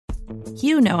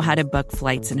You know how to book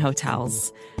flights and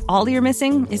hotels. All you're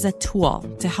missing is a tool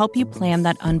to help you plan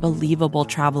that unbelievable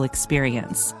travel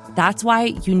experience. That's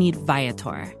why you need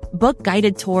Viator. Book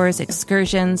guided tours,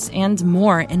 excursions, and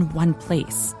more in one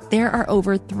place. There are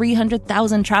over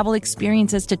 300,000 travel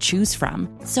experiences to choose from,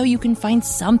 so you can find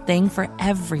something for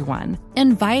everyone.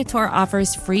 And Viator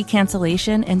offers free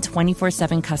cancellation and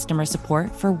 24/7 customer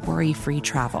support for worry-free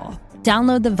travel.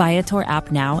 Download the Viator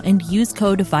app now and use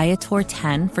code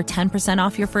Viator10 for 10%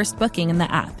 off your first booking in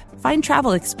the app. Find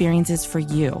travel experiences for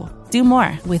you. Do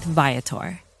more with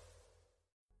Viator.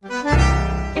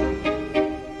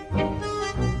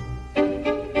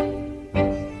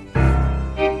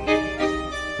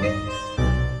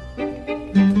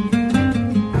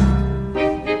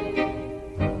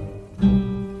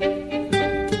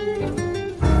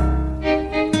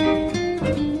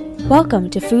 Welcome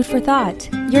to Food for Thought.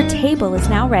 Your table is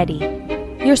now ready.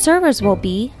 Your servers will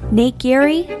be Nate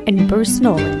Geary and Bruce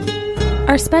Nolan.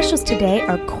 Our specials today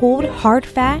are cold, hard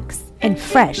facts and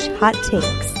fresh, hot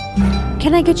takes.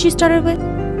 Can I get you started with...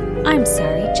 I'm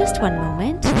sorry, just one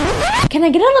moment. Can I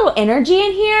get a little energy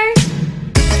in here?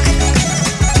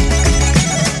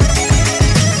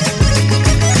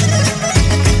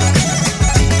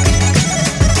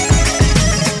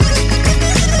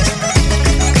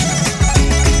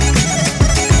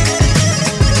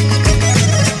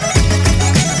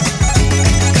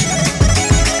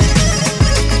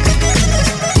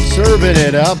 Serving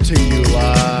it up to you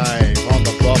live on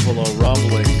the Buffalo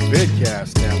Rumblings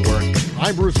Vidcast Network.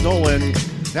 I'm Bruce Nolan,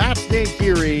 that's Nate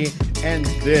Geary, and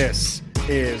this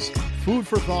is Food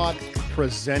for Thought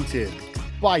presented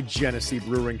by Genesee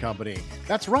Brewing Company.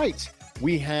 That's right,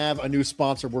 we have a new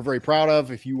sponsor we're very proud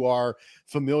of. If you are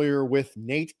familiar with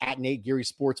Nate at Nate Geary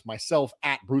Sports, myself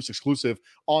at Bruce Exclusive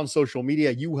on social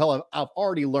media, you will have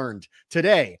already learned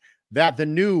today that the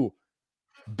new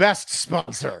best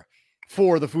sponsor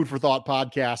for the Food for Thought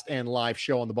podcast and live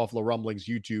show on the Buffalo Rumblings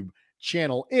YouTube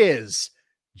channel is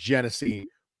Genesee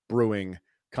Brewing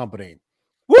Company.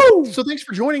 Woo! So thanks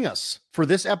for joining us for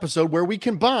this episode where we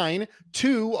combine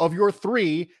two of your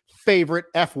three favorite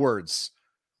F words.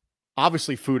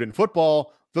 Obviously food and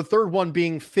football, the third one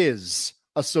being fizz,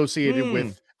 associated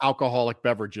with alcoholic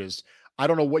beverages. I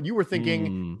don't know what you were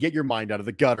thinking. Get your mind out of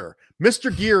the gutter.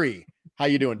 Mr. Geary, how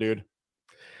you doing, dude?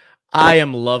 I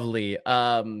am lovely.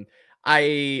 I'm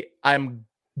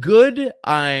good.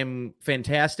 I'm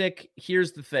fantastic.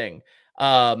 Here's the thing.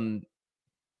 I'm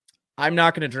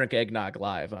not going to drink eggnog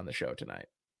live on the show tonight.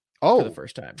 Oh, for the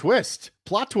first time.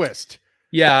 Plot twist.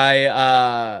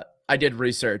 Yeah. I did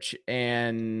research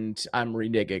and I'm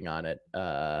reneging on it.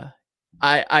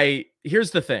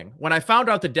 Here's the thing. When I found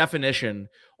out the definition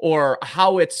or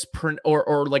how it's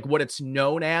or like what it's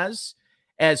known as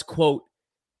quote,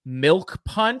 milk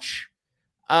punch,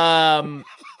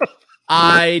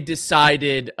 I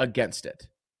decided against it.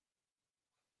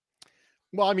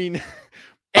 Well, I mean,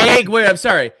 I'm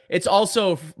sorry. It's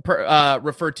also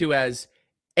referred to as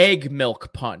egg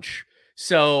milk punch.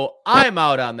 So I'm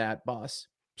out on that, boss.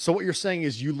 So what you're saying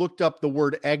is you looked up the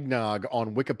word eggnog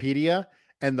on Wikipedia,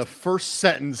 and the first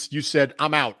sentence you said,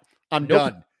 I'm out. I'm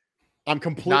done. I'm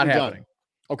completely Not done. happening.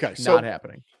 Okay. So not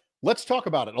happening. Let's talk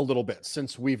about it a little bit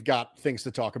since we've got things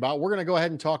to talk about. We're going to go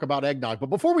ahead and talk about eggnog. But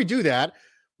before we do that,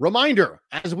 reminder,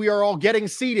 as we are all getting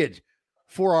seated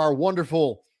for our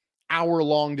wonderful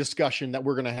hour-long discussion that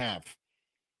we're going to have,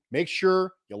 make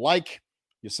sure you like,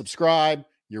 you subscribe,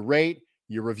 you rate,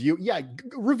 you review. Yeah,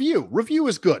 review. Review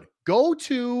is good. Go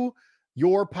to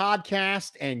your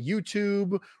podcast and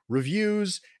YouTube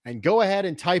reviews and go ahead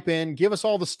and type in, give us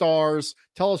all the stars,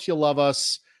 tell us you love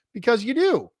us. Because you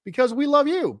do, because we love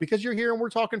you, because you're here and we're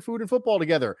talking food and football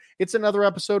together. It's another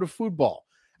episode of Foodball.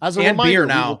 As a reminder, beer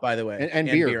now, by the way, and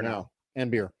beer now, and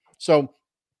beer. So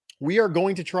we are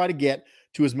going to try to get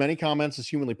to as many comments as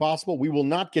humanly possible. We will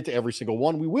not get to every single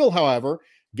one. We will, however,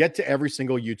 get to every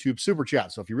single YouTube super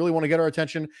chat. So if you really want to get our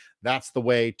attention, that's the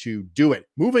way to do it.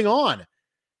 Moving on,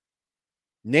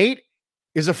 Nate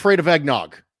is afraid of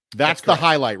eggnog. That's the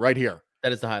highlight right here.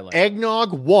 That is the highlight.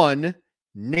 Eggnog 1,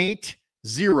 Nate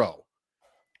 0.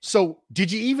 So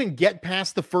did you even get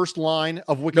past the first line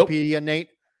of Wikipedia, Nate?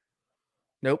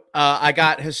 Nope. I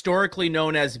got historically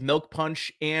known as milk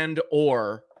punch and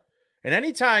or. And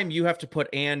anytime you have to put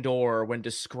and or when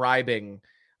describing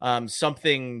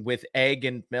something with egg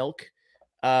and milk,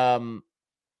 I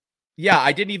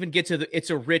didn't even get to it's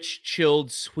a rich,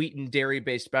 chilled, sweetened,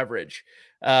 dairy-based beverage.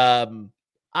 I'm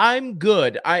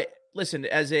good.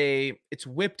 It's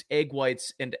whipped egg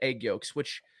whites and egg yolks,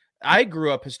 which I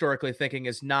grew up historically thinking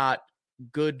is not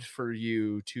good for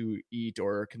you to eat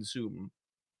or consume.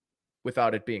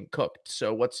 without it being cooked.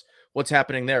 So what's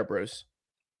happening there, Bruce?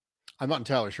 I'm not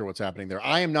entirely sure what's happening there.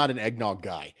 I am not an eggnog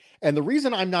guy. And the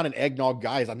reason I'm not an eggnog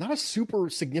guy is I'm not a super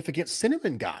significant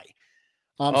cinnamon guy.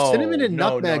 Cinnamon and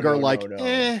nutmeg are like,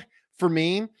 for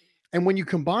me. And when you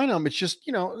combine them, it's just,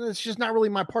 it's just not really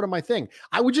my part of my thing.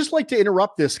 I would just like to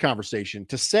interrupt this conversation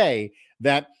to say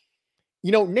that,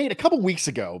 Nate, a couple weeks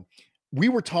ago, we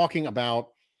were talking about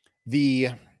the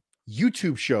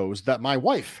YouTube shows that my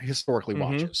wife historically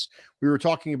watches. We were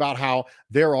talking about how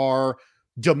there are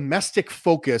domestic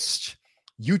focused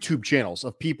YouTube channels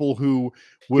of people who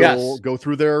will go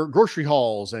through their grocery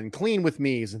hauls and clean with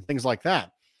me's and things like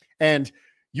that. And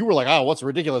you were like, oh, what's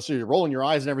ridiculous? So you're rolling your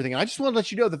eyes and everything. And I just want to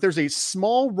let you know that there's a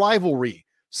small rivalry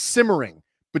simmering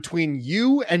between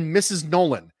you and Mrs.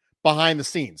 Nolan behind the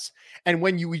scenes. And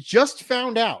when you just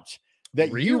found out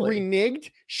that you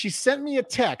reneged, she sent me a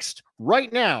text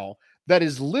right now that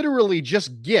is literally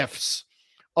just GIFs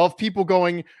of people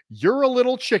going, you're a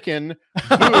little chicken,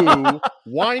 boo,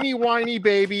 whiny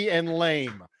baby, and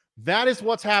lame. That is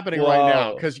what's happening right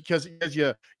now. Because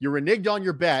you reneged on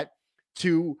your bet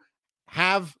to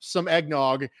have some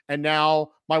eggnog, and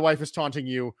now my wife is taunting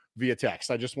you via text.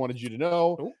 I just wanted you to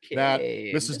know that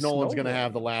Mrs. Nolan's going to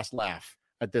have the last laugh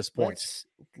at this point.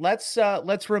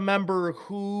 Let's remember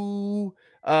who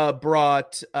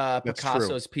brought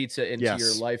Picasso's pizza into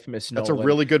your life, Miss Nolan. That's a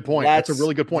really good point. I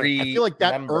feel like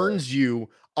that earns you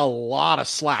a lot of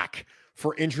slack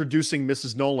for introducing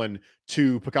Mrs. Nolan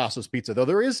to Picasso's Pizza, though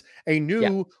there is a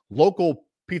new local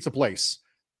pizza place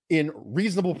in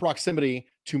reasonable proximity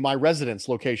to my residence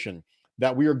location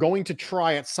that we are going to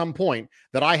try at some point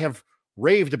that I have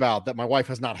raved about that my wife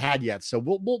has not had yet. So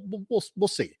we'll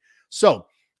see. So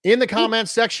in the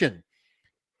comments section,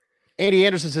 Andy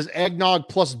Anderson says eggnog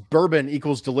plus bourbon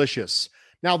equals delicious.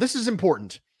 Now this is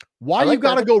important. Why you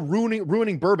got to go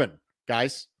ruining bourbon,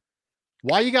 guys?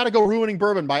 Why you got to go ruining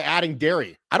bourbon by adding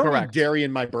dairy? I don't need dairy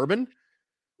in my bourbon.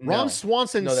 Ron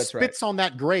Swanson spits on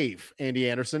that grave, Andy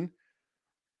Anderson.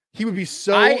 He would be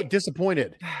so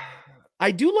disappointed.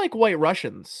 I do like White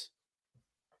Russians,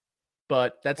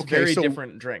 but that's a very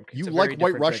different drink. You like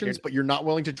White Russians, but you're not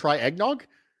willing to try eggnog?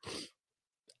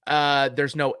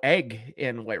 There's no egg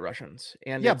in White Russians,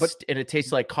 and it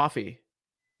tastes like coffee.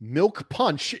 Milk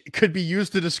punch could be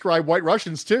used to describe White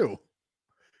Russians too.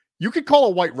 You could call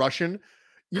a White Russian.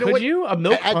 Could you a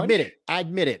milk punch?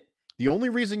 Admit it. The only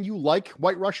reason you like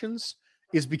White Russians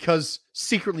is because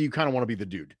secretly you kind of want to be the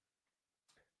dude.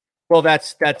 Well,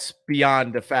 that's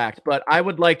beyond a fact, but I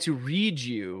would like to read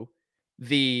you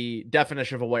the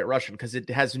definition of a White Russian because it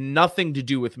has nothing to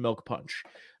do with milk punch.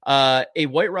 A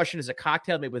White Russian is a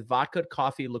cocktail made with vodka,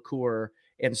 coffee, liqueur,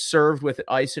 and served with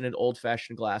ice in an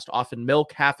old-fashioned glass, often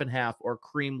milk, half and half, or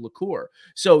cream liqueur.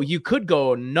 So you could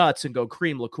go nuts and go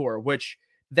cream liqueur, which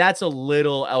that's a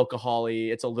little alcohol-y.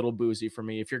 It's a little boozy for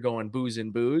me if you're going booze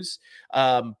and booze.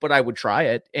 But I would try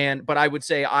it. But I would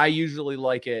say I usually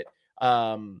like it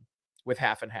with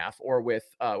half and half or with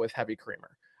heavy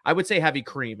creamer. I would say heavy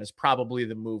cream is probably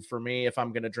the move for me if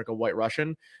I'm going to drink a White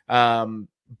Russian.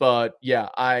 But yeah,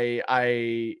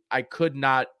 I could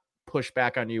not push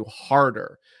back on you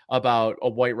harder about a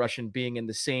White Russian being in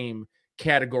the same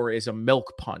category as a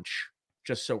milk punch,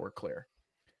 just so we're clear.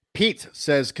 Pete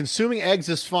says, consuming eggs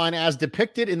is fine as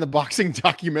depicted in the boxing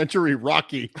documentary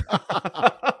Rocky.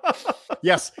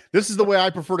 Yes, this is the way I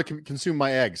prefer to consume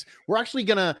my eggs. We're actually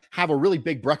going to have a really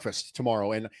big breakfast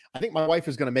tomorrow. And I think my wife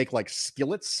is going to make like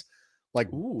skillets, like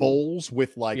bowls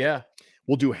with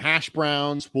we'll do hash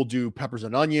browns, we'll do peppers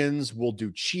and onions, we'll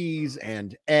do cheese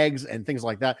and eggs and things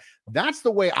like that. That's the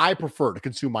way I prefer to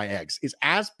consume my eggs, is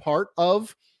as part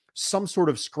of some sort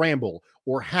of scramble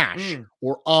or hash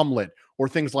or omelet or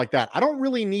things like that. I don't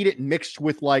really need it mixed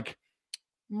with like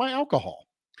my alcohol.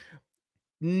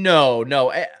 No.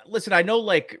 Listen, I know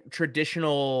like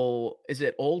traditional, is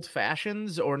it old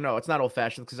fashions or no, it's not old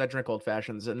fashions because I drink old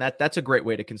fashions and that's a great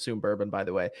way to consume bourbon, by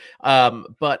the way.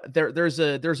 But there's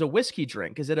a whiskey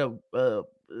drink. Is it a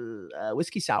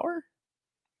whiskey sour?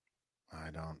 I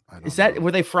don't Is that know.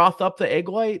 Where they froth up the egg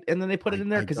white and then they put it in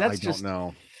there? Because that's just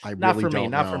no. Not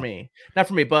for me.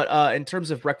 But in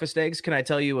terms of breakfast eggs, can I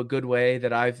tell you a good way that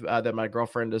that my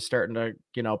girlfriend is starting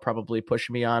to, probably push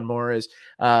me on more is,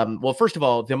 well, first of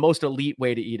all, the most elite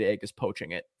way to eat an egg is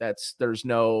poaching it. There's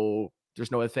no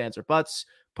ifs, ands, or buts.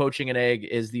 Poaching an egg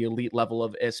is the elite level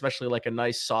of, especially like a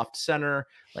nice soft center,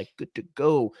 like good to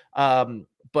go.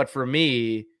 But for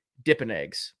me, dipping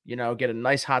eggs, get a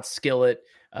nice hot skillet,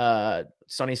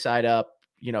 sunny side up,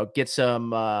 get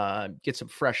some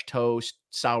fresh toast,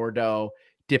 sourdough,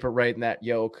 dip it right in that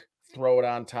yolk, throw it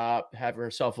on top, have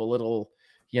yourself a little,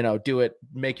 do it,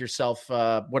 make yourself,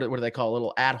 what do they call a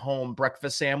little at-home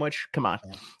breakfast sandwich? Come on.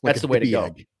 Like that's the way to go.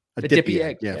 Egg. A dippy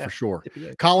egg. Yeah, for sure.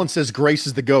 Egg. Colin says Grace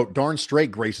is the GOAT. Darn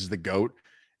straight Grace is the GOAT.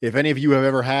 If any of you have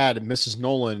ever had Mrs.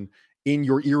 Nolan in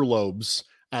your earlobes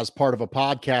as part of a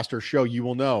podcast or show, you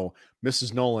will know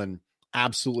Mrs. Nolan,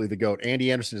 absolutely the GOAT.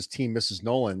 Andy Anderson is team Mrs.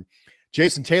 Nolan.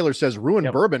 Jason Taylor says, ruin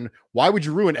bourbon. Why would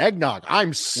you ruin eggnog?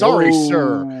 I'm sorry,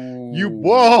 sir.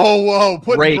 Whoa.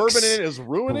 Putting bourbon in it is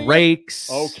ruining Rakes.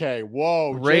 it? Okay,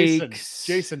 whoa. Rakes.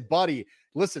 Jason, buddy,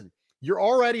 listen, you're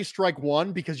already strike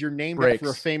one because you're named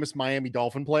after a famous Miami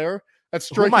Dolphin player. That's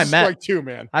strike two,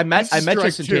 man. I met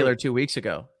Jason Taylor 2 weeks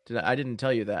ago. I didn't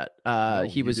tell you that.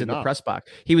 He was in the press box.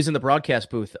 He was in the broadcast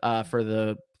booth for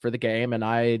the game,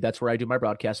 and that's where I do my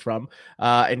broadcast from.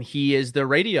 And he is the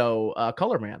radio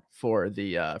color man for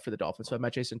the Dolphins. So I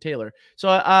met Jason Taylor. So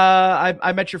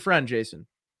I met your friend Jason.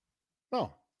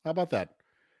 Oh, how about that?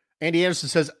 Andy Anderson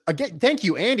says again. Thank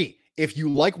you, Andy. If you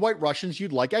like White Russians,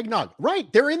 you'd like eggnog.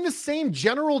 Right? They're in the same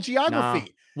general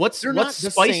geography. What's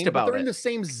spiced about it? They're in the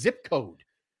same zip code.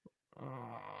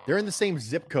 They're in the same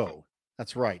zip code.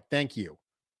 That's right. Thank you.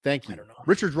 I don't know.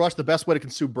 Richard Rush, the best way to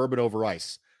consume bourbon over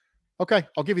ice. Okay,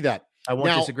 I'll give you that. I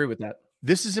won't disagree with that.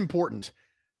 This is important.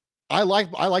 I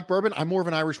like bourbon. I'm more of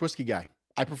an Irish whiskey guy.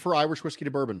 I prefer Irish whiskey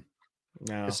to bourbon.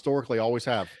 No. Historically, always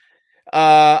have.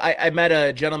 I met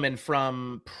a gentleman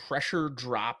from Pressure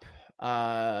Drop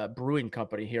brewing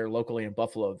company here locally in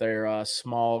Buffalo. They're a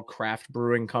small craft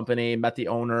brewing company. Met the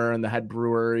owner and the head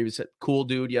brewer. He was a cool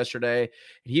dude yesterday.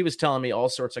 He was telling me all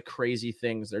sorts of crazy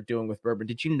things they're doing with bourbon.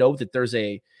 Did you know that there's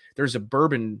a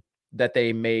bourbon that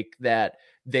they make that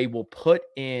they will put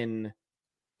in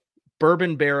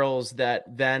bourbon barrels that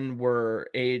then were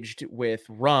aged with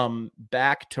rum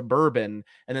back to bourbon,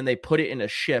 and then they put it in a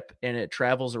ship and it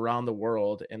travels around the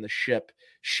world, and the ship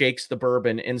shakes the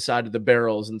bourbon inside of the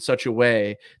barrels in such a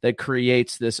way that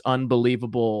creates this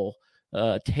unbelievable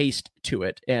taste to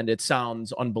it, and it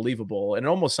sounds unbelievable, and it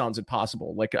almost sounds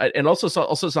impossible. And also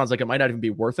sounds like it might not even be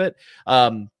worth it,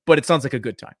 but it sounds like a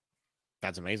good time.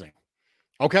 That's amazing.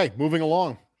 Okay, moving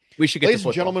along. We should get Ladies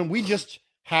and gentlemen, we just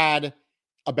had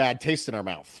a bad taste in our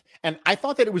mouth. And I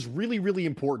thought that it was really, really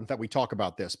important that we talk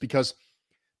about this, because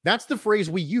that's the phrase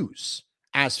we use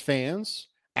as fans,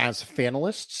 as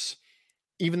fanalists,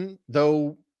 even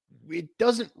though it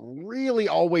doesn't really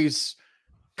always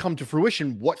come to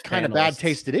fruition what kind of bad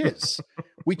taste it is.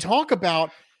 We talk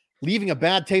about leaving a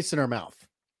bad taste in our mouth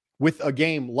with a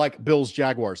game like Bills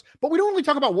Jaguars, but we don't really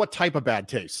talk about what type of bad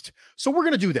taste. So we're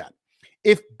going to do that.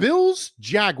 If Bills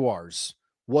Jaguars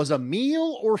was a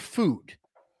meal or food,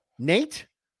 Nate,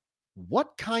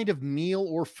 what kind of meal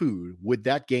or food would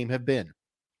that game have been?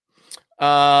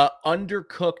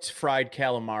 Undercooked fried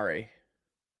calamari.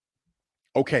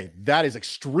 Okay, that is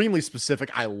extremely specific.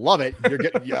 I love it.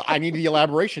 I need the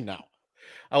elaboration now.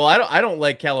 Oh, I don't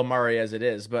like calamari as it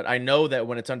is, but I know that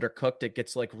when it's undercooked, it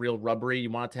gets like real rubbery. You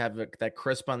want it to have that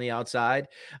crisp on the outside.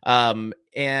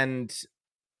 And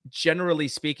generally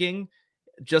speaking,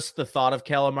 just the thought of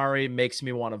calamari makes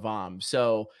me want to vom.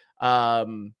 So,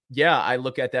 I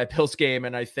look at that Bills game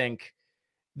and I think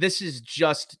this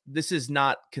is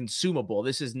not consumable.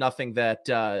 This is nothing that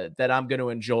I'm going to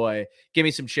enjoy. Give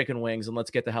me some chicken wings and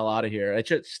let's get the hell out of here.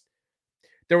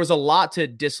 There was a lot to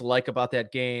dislike about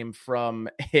that game, from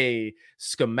a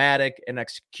schematic, an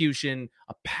execution,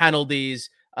 penalties,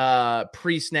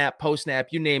 pre-snap, post-snap,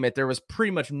 you name it. There was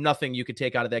pretty much nothing you could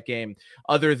take out of that game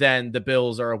other than the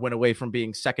Bills are a win away from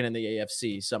being second in the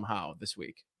AFC somehow this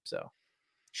week. So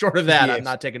short of that, I'm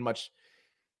not taking much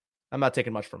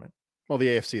from it. Well, the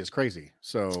AFC is crazy,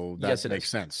 so that makes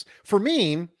sense. For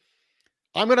me,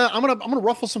 I'm gonna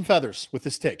ruffle some feathers with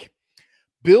this take.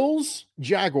 Bills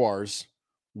Jaguars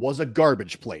was a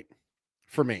garbage plate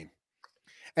for me.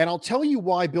 And I'll tell you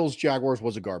why Bills Jaguars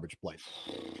was a garbage plate.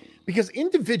 Because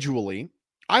individually,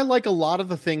 I like a lot of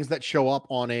the things that show up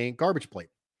on a garbage plate.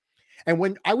 And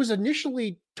when I was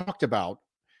initially talked about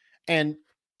and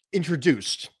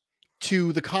introduced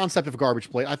to the concept of garbage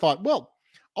plate, I thought, well,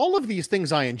 all of these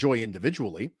things I enjoy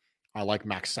individually. I like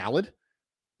mac salad,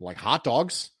 I like hot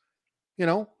dogs.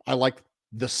 I like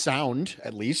the sound,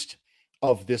 at least,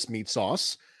 of this meat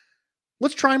sauce.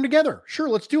 Let's try them together. Sure,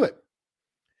 let's do it.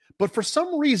 But for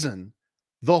some reason,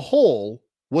 the whole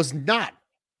was not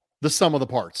the sum of the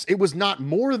parts. It was not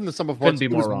more than the sum of the parts.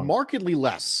 It was markedly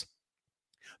less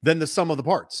than the sum of the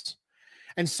parts.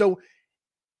 And so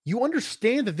you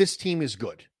understand that this team is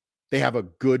good. They have a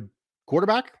good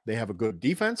quarterback. They have a good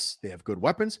defense. They have good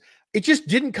weapons. It just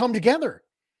didn't come together.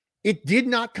 It did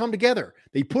not come together.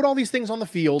 They put all these things on the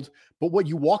field, but what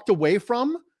you walked away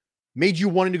from made you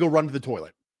wanting to go run to the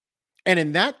toilet. And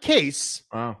in that case,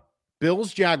 Wow.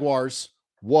 Bills Jaguars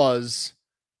was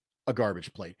a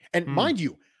garbage plate. And mind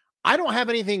you, I don't have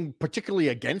anything particularly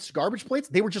against garbage plates.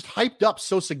 They were just hyped up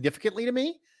so significantly to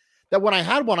me that when I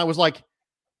had one, I was like,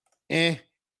 I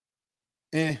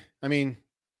mean,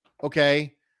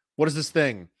 okay, what is this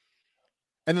thing?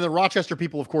 And then the Rochester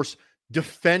people, of course,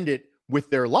 defend it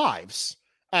with their lives,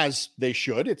 as they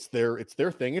should. It's their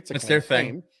thing. It's their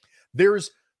thing.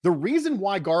 There's the reason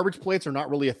why garbage plates are not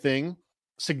really a thing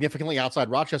significantly outside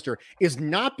Rochester is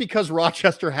not because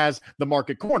Rochester has the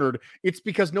market cornered. It's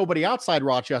because nobody outside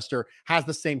Rochester has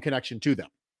the same connection to them.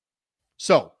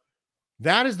 So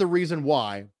that is the reason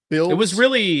why Bills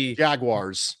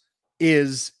Jaguars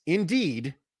is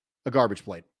indeed a garbage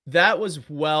plate. That was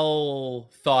well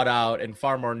thought out and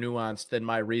far more nuanced than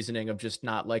my reasoning of just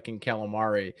not liking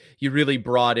calamari. You really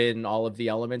brought in all of the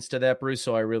elements to that, Bruce.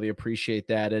 So I really appreciate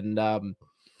that. And,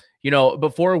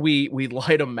 before we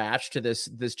light a match to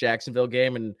this Jacksonville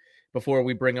game, and before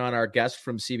we bring on our guest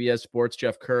from CBS Sports,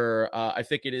 Jeff Kerr, I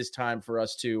think it is time for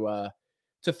us to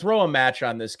throw a match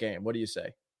on this game. What do you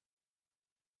say?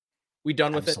 We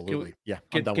done with Absolutely. it?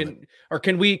 I'm done with it. Or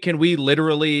can we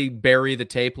literally bury the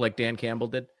tape like Dan Campbell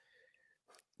did?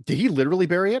 Did he literally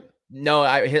bury it? No,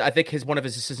 I think one of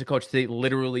his assistant coaches, they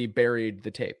literally buried the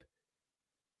tape.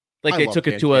 Like they took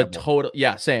it to a total.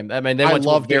 Yeah, same. I mean, they went to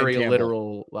a very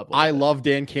literal level. I love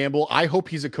Dan Campbell. I hope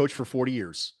he's a coach for 40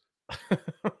 years.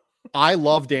 I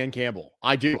love Dan Campbell.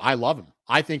 I do. I love him.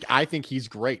 I think he's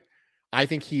great. I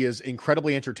think he is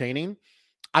incredibly entertaining.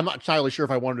 I'm not entirely sure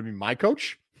if I wanted to be my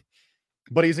coach,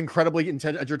 but he's incredibly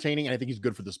entertaining, and I think he's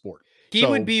good for the sport. He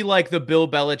would be like the Bill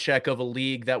Belichick of a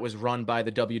league that was run by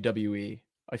the WWE,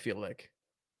 I feel like.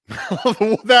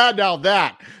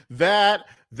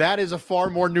 That is a far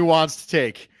more nuanced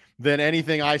take than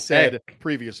anything I said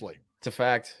previously. It's a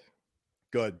fact.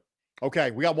 Good.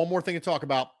 Okay, we got one more thing to talk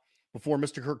about before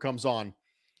Mr. Kirk comes on,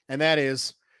 and that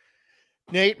is,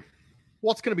 Nate,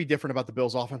 what's going to be different about the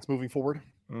Bills' offense moving forward?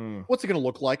 What's it going to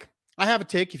look like? I have a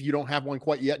take if you don't have one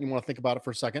quite yet and you want to think about it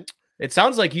for a second. It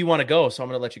sounds like you want to go, so I'm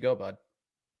going to let you go, bud.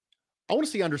 I want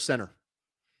to see under center.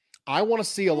 I want to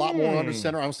see a lot more under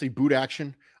center. I want to see boot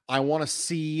action. I want to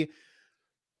see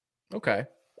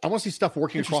stuff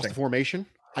working across the formation.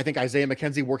 I think Isaiah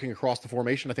McKenzie working across the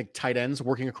formation. I think tight ends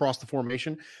working across the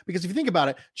formation. Because if you think about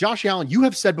it, Josh Allen, you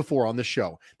have said before on this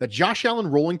show that Josh Allen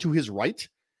rolling to his right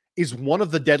is one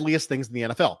of the deadliest things in the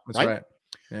NFL. That's right.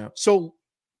 Yeah. So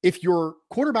if your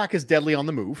quarterback is deadly on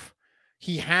the move,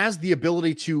 he has the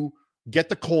ability to get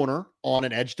the corner on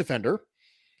an edge defender,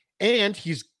 and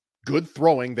he's good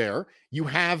throwing there. You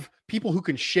have people who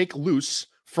can shake loose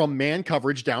from man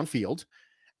coverage downfield,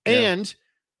 and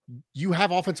you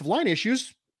have offensive line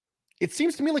issues. It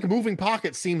seems to me like a moving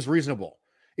pocket seems reasonable.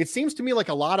 It seems to me like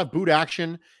a lot of boot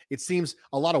action. It seems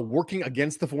a lot of working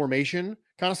against the formation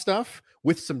kind of stuff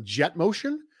with some jet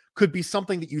motion could be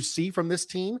something that you see from this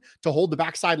team to hold the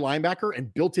backside linebacker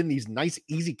and built in these nice,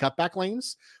 easy cutback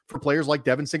lanes for players like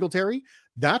Devin Singletary.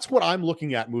 That's what I'm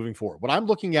looking at moving forward. What I'm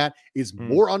looking at is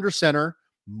more under center,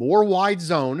 more wide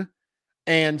zone,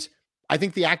 and I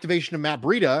think the activation of Matt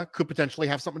Breida could potentially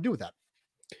have something to do with that.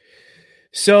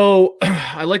 So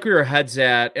I like where your head's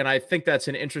at, and I think that's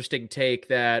an interesting take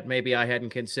that maybe I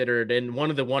hadn't considered. And one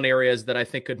of the areas that I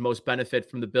think could most benefit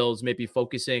from the Bills maybe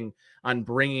focusing on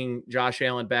bringing Josh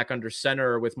Allen back under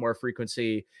center with more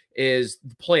frequency is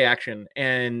the play action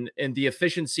and the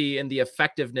efficiency and the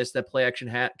effectiveness that play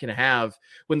action can have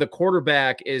when the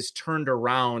quarterback is turned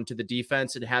around to the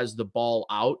defense and has the ball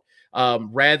out.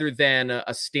 Rather than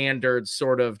a standard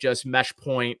sort of just mesh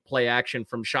point play action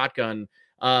from shotgun.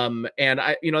 And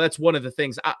that's one of the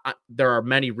things. There are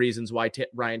many reasons why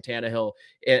Ryan Tannehill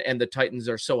and the Titans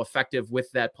are so effective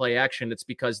with that play action. It's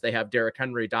because they have Derrick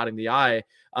Henry dotting the I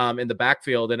in the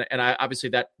backfield, and obviously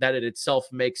that in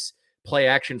itself makes play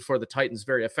action for the Titans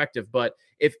very effective. But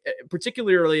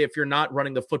particularly if you're not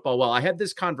running the football well, I had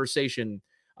this conversation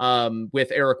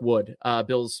with Eric Wood,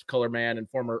 Bills color man and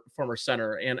former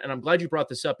center, and I'm glad you brought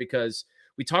this up because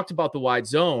we talked about the wide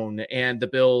zone and the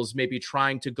Bills maybe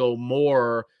trying to go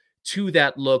more to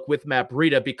that look with Matt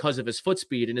Breida because of his foot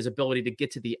speed and his ability to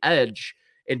get to the edge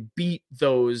and beat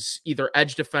those either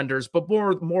edge defenders, but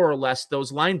more or less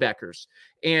those linebackers.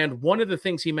 And one of the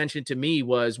things he mentioned to me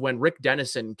was when Rick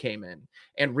Dennison came in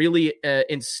and really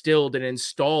instilled and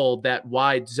installed that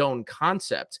wide zone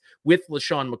concept with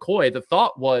LaShawn McCoy. The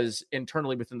thought was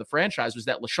internally within the franchise was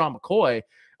that LaShawn McCoy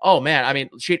oh man, I mean,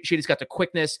 Shady's got the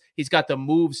quickness. He's got the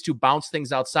moves to bounce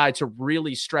things outside to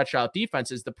really stretch out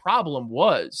defenses. The problem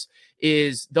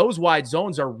is those wide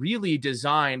zones are really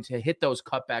designed to hit those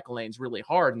cutback lanes really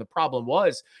hard. And the problem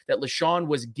was that LeSean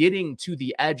was getting to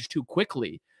the edge too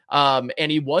quickly.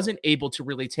 And he wasn't able to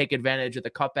really take advantage of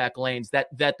the cutback lanes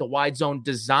that the wide zone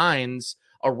designs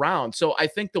around. So I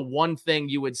think the one thing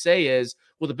you would say is,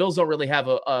 well, the Bills don't really have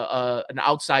an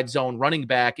outside zone running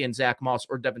back in Zach Moss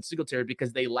or Devin Singletary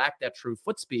because they lack that true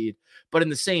foot speed. But in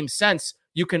the same sense,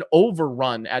 you can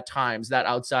overrun at times that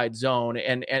outside zone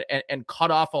and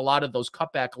cut off a lot of those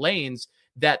cutback lanes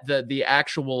that the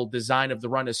actual design of the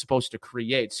run is supposed to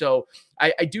create. So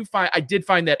I did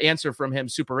find that answer from him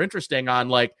super interesting on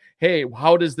like, hey,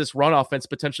 how does this run offense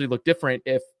potentially look different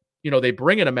if, they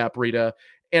bring in a Matt Breida?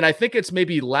 And I think it's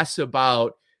maybe less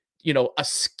about, a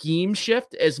scheme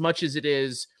shift as much as it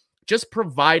is just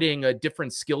providing a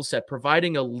different skill set,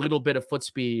 providing a little bit of foot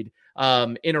speed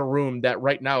in a room that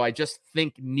right now I just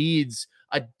think needs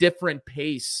a different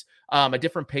pace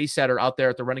setter out there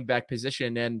at the running back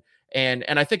position. And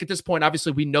I think at this point,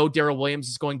 obviously, we know Darrell Williams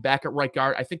is going back at right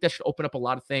guard. I think that should open up a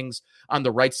lot of things on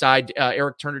the right side.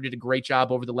 Eric Turner did a great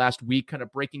job over the last week kind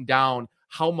of breaking down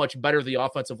how much better the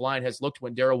offensive line has looked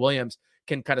when Darrell Williams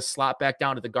can kind of slot back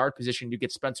down to the guard position. You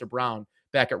get Spencer Brown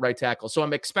back at right tackle. So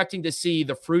I'm expecting to see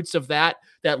the fruits of that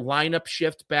lineup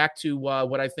shift back to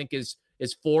what I think is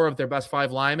 4 of their best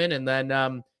 5 linemen, and then,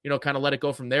 kind of let it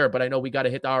go from there. But I know we got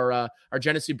to hit our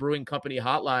Genesee Brewing Company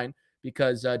hotline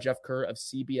because Jeff Kerr of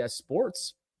CBS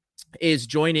Sports is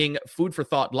joining Food for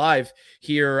Thought Live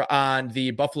here on the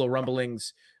Buffalo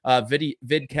Rumblings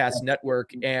Vidcast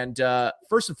Network. And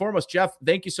first and foremost, Jeff,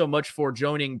 thank you so much for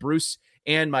joining Bruce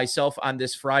and myself on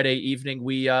this Friday evening.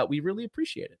 We really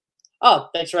appreciate it. Oh,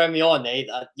 thanks for having me on, Nate.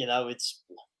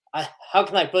 How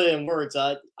can I put it in words?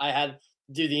 I had to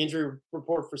do the injury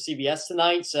report for CBS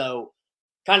tonight, so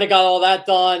kind of got all that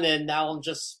done, and now I'm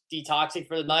just detoxing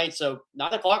for the night. So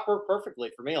 9 o'clock worked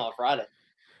perfectly for me on Friday.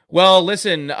 Well,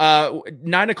 listen,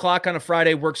 9 o'clock on a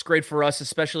Friday works great for us,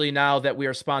 especially now that we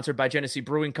are sponsored by Genesee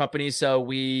Brewing Company. So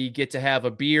we get to have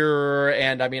a beer.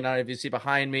 And I mean, I don't know if you see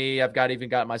behind me, I've even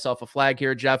got myself a flag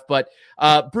here, Jeff. But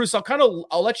Bruce,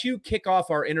 I'll let you kick off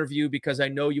our interview because I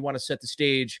know you want to set the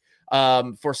stage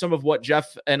for some of what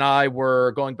Jeff and I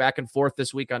were going back and forth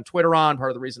this week on Twitter on.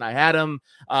 Part of the reason I had him,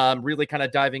 really kind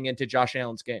of diving into Josh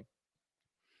Allen's game.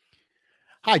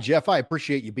 Hi, Jeff. I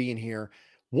appreciate you being here.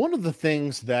 One of the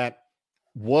things that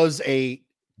was a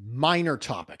minor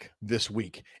topic this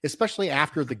week, especially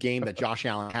after the game that Josh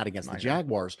Allen had against the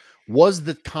Jaguars, was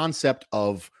the concept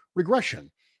of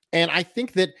regression. And I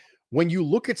think that when you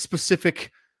look at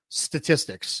specific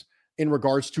statistics in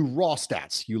regards to raw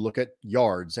stats, you look at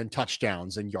yards and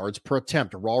touchdowns and yards per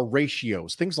attempt, raw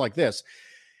ratios, things like this,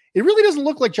 it really doesn't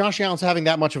look like Josh Allen's having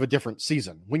that much of a different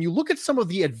season. When you look at some of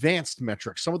the advanced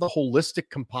metrics, some of the holistic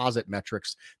composite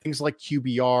metrics, things like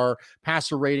QBR,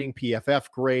 passer rating,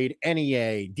 PFF grade,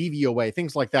 NEA, DVOA,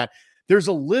 things like that, there's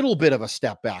a little bit of a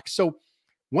step back. So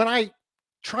when I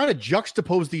try to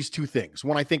juxtapose these two things,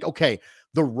 when I think, okay,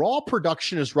 the raw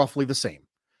production is roughly the same,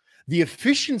 the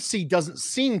efficiency doesn't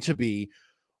seem to be.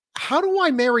 How do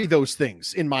I marry those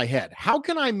things in my head? How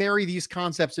can I marry these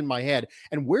concepts in my head?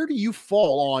 And where do you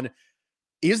fall on,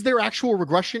 is there actual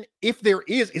regression? If there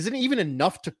is it even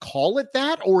enough to call it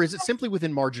that? Or is it simply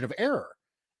within margin of error?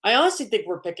 I honestly think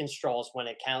we're picking straws when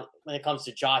it comes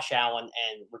to Josh Allen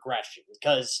and regression,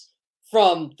 because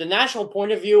from the national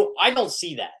point of view, I don't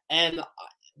see that. And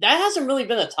that hasn't really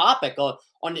been a topic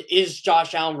on is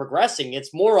Josh Allen regressing?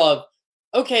 It's more of,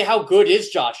 okay, how good is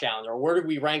Josh Allen? Or where do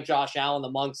we rank Josh Allen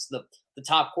amongst the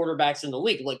top quarterbacks in the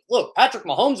league? Like, look, Patrick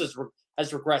Mahomes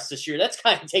has regressed this year. That's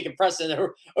kind of taken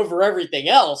precedent over everything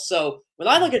else. So when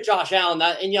I look at Josh Allen,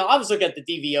 I was looking at the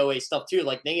DVOA stuff too,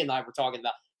 like Nate and I were talking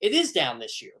about, it is down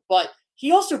this year. But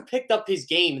he also picked up his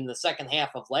game in the second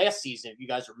half of last season, if you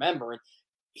guys remember. And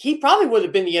he probably would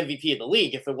have been the MVP of the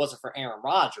league if it wasn't for Aaron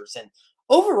Rodgers. And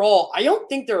overall, I don't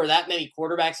think there are that many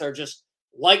quarterbacks that are just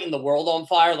lighting the world on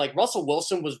fire. Like Russell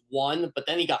Wilson was one, but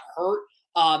then he got hurt.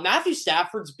 Matthew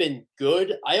Stafford's been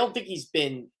good. I don't think he's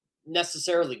been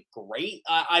necessarily great.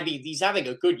 I mean, he's having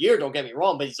a good year, don't get me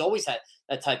wrong, but he's always had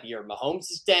that type of year. Mahomes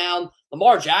is down.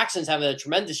 Lamar Jackson's having a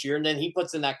tremendous year, and then he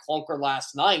puts in that clunker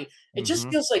last night. It just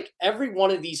feels like every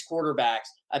one of these quarterbacks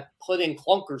have put in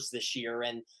clunkers this year,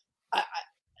 and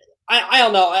I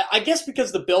don't know. I guess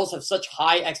because the Bills have such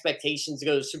high expectations to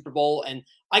go to the Super Bowl, and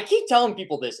I keep telling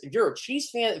people this, if you're a Chiefs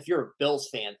fan, if you're a Bills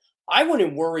fan, I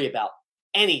wouldn't worry about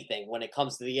anything when it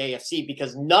comes to the AFC,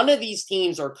 because none of these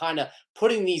teams are kind of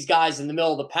putting these guys in the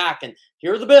middle of the pack. And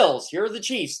here are the Bills, here are the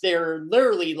Chiefs. They're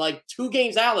literally like 2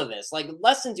 games out of this, like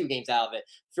less than 2 games out of it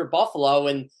for Buffalo.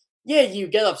 And yeah, you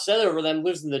get upset over them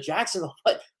losing to Jacksonville,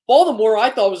 but Baltimore,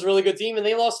 I thought, was a really good team, and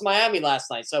they lost to Miami last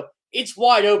night. So it's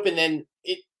wide open, and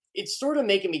it's sort of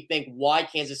making me think why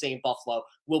Kansas City and Buffalo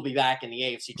will be back in the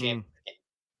AFC Championship game.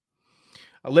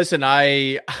 Listen,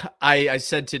 I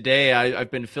said today I've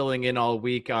been filling in all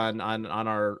week on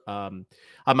our on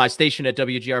my station at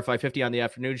WGR 550 on the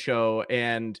afternoon show,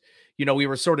 and we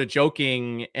were sort of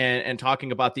joking and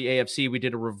talking about the AFC. We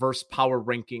did a reverse power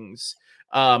rankings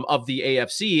of the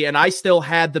AFC, and I still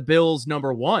had the Bills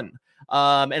number 1.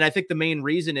 And I think the main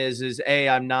reason is A,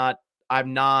 I'm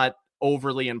not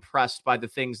overly impressed by the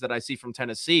things that I see from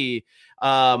Tennessee.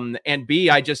 And B,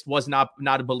 I just was not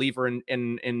a believer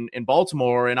in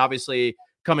Baltimore. And obviously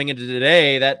coming into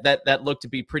today, that looked to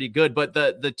be pretty good. But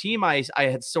the team I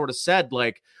had sort of said,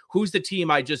 like, who's the team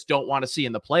I just don't want to see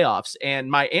in the playoffs? And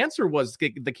my answer was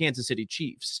the Kansas City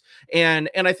Chiefs. And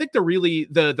I think the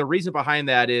reason behind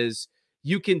that is,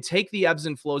 you can take the ebbs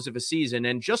and flows of a season,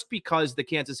 and just because the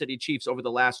Kansas City Chiefs over the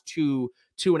last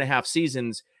 2.5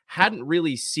 seasons hadn't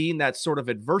really seen that sort of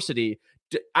adversity,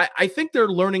 I think they're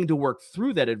learning to work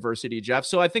through that adversity, Jeff.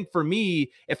 So I think for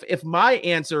me, if my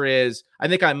answer is, I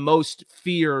think I most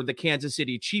fear the Kansas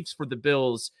City Chiefs for the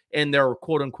Bills in their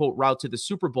quote unquote route to the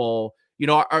Super Bowl,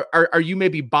 are you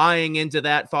maybe buying into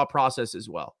that thought process as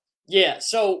well? Yeah.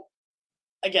 So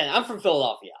again, I'm from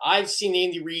Philadelphia. I've seen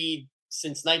Andy Reid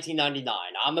since 1999.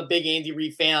 I'm a big Andy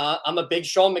Reid fan. I'm a big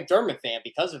Sean McDermott fan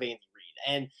because of Andy Reid.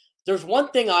 And there's one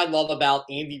thing I love about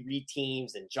Andy Reid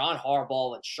teams and John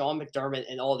Harbaugh and Sean McDermott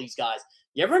and all these guys.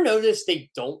 You ever notice they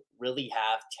don't really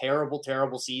have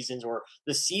terrible seasons, or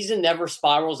the season never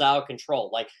spirals out of control?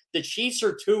 Like the Chiefs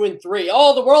are 2-3.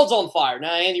 Oh, the world's on fire.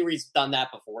 Now, Andy Reid's done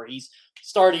that before. He's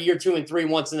started year 2-3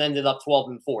 once and ended up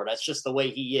 12-4. That's just the way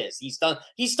he is.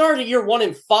 He started year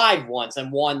 1-5 once and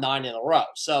won 9 in a row.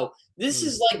 So this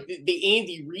is like the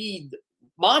Andy Reid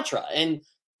mantra. And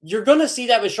you're going to see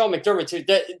that with Sean McDermott too.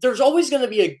 There's always going to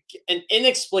be an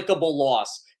inexplicable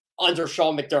loss under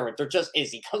Sean McDermott. There just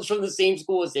is. He comes from the same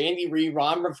school as Andy Reid,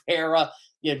 Ron Rivera,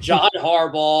 John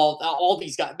Harbaugh, all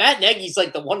these guys. Matt Nagy's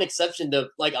like the one exception to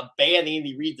like a bad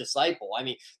Andy Reid disciple. I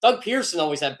mean, Doug Pearson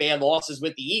always had bad losses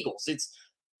with the Eagles.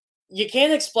 You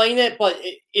can't explain it, but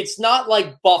it's not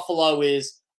like Buffalo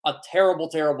is a terrible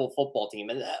football team.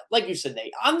 And like you said,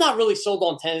 Nate, I'm not really sold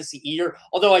on Tennessee either.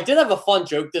 Although I did have a fun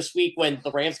joke this week when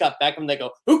the Rams got Beckham. They go,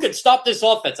 who could stop this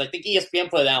offense? I think ESPN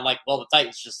put it out. I'm like, well, the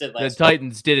Titans just did last week. The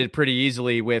Titans did it pretty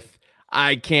easily with,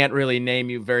 I can't really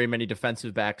name you very many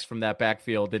defensive backs from that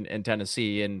backfield in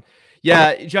Tennessee. And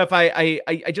yeah, Jeff, I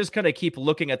just kind of keep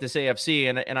looking at this AFC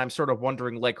and I'm sort of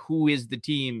wondering, like, who is the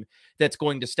team that's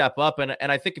going to step up? And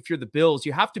I think if you're the Bills,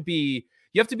 you have to be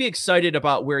excited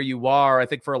about where you are, I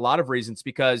think, for a lot of reasons,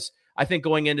 because I think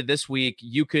going into this week,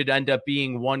 you could end up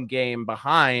being 1 game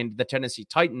behind the Tennessee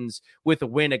Titans with a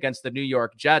win against the New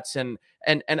York Jets. And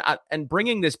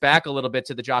bringing this back a little bit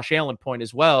to the Josh Allen point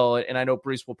as well. And I know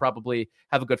Bruce will probably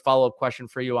have a good follow-up question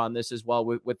for you on this as well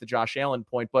with the Josh Allen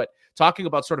point, but talking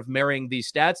about sort of marrying these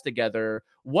stats together,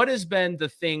 what has been the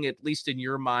thing, at least in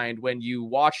your mind, when you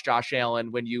watch Josh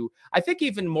Allen, I think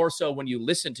even more so when you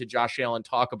listen to Josh Allen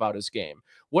talk about his game,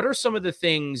 what are some of the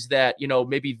things that,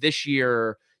 maybe this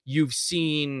year you've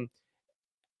seen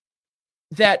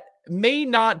that may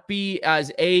not be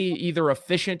as either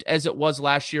efficient as it was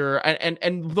last year?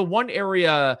 And the one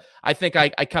area I think I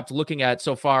kept looking at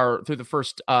so far through the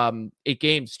first 8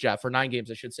 games, Jeff, or 9 games,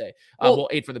 I should say,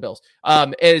 8 for the Bills,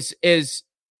 is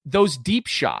those deep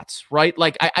shots, right?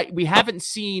 Like we haven't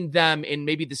seen them in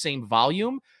maybe the same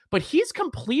volume, but he's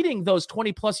completing those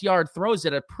 20+ yard throws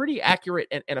at a pretty accurate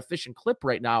and efficient clip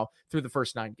right now through the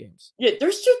first 9 games. Yeah,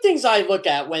 there's 2 things I look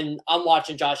at when I'm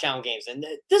watching Josh Allen games, and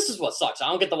this is what sucks. I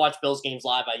don't get to watch Bills games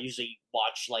live. I usually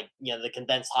watch the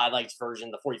condensed highlights version,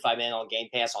 the 45-minute on Game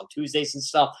Pass on Tuesdays and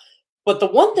stuff. But the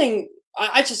one thing,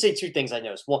 I should say 2 things I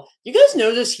noticed. Well, you guys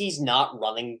notice he's not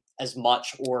running as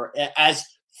much or as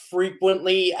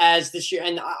frequently as this year,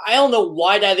 and I don't know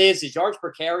why that is. His yards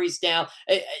per carry's down.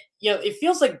 It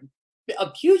feels like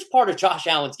a huge part of Josh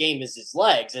Allen's game is his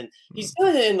legs, and he's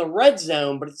doing it in the red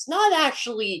zone, but it's not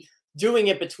actually doing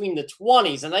it between the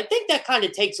 20s. And I think that kind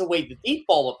of takes away the deep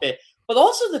ball a bit, but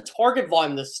also the target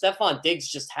volume. The Stephon Diggs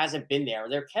just hasn't been there.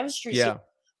 Their chemistry's a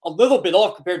little bit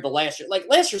off compared to last year. Like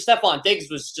last year, Stephon Diggs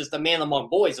was just a man among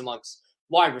boys amongst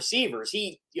wide receivers.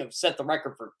 He set the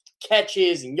record for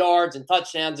catches and yards and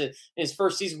touchdowns in his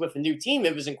first season with a new team.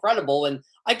 It was incredible. And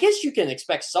I guess you can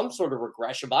expect some sort of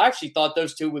regression, but I actually thought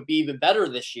those two would be even better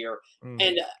this year.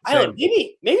 And I don't know,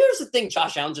 maybe there's a thing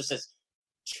Josh Allen just has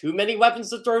too many weapons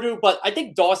to throw to, but I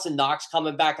think Dawson Knox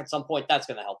coming back at some point, that's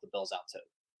going to help the Bills out too.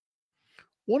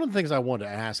 One of the things I wanted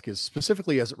to ask is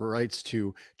specifically as it relates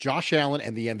to Josh Allen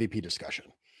and the MVP discussion.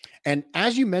 And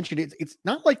as you mentioned, it's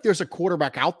not like there's a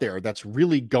quarterback out there that's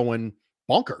really going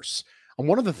bonkers. And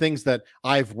one of the things that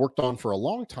I've worked on for a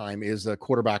long time is a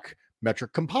quarterback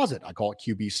metric composite. I call it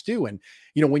QB stew. And,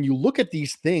 when you look at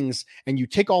these things and you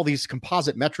take all these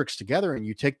composite metrics together and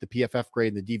you take the PFF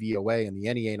grade and the DVOA and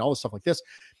the NEA and all this stuff like this,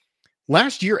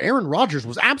 last year, Aaron Rodgers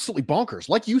was absolutely bonkers.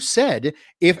 Like you said,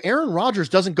 if Aaron Rodgers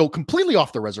doesn't go completely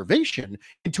off the reservation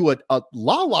into a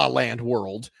la-la land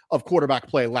world of quarterback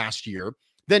play last year,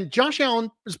 then Josh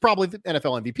Allen is probably the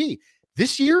NFL MVP.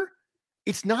 This year,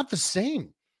 it's not the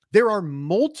same. There are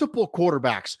multiple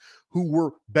quarterbacks who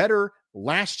were better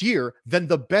last year than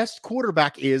the best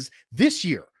quarterback is this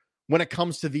year when it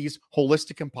comes to these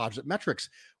holistic composite metrics.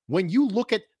 When you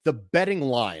look at the betting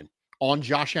line on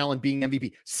Josh Allen being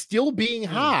MVP still being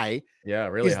high. Yeah,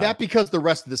 really. Is that because the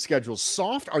rest of the schedule is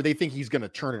soft? Or they think he's going to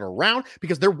turn it around?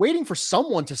 Because they're waiting for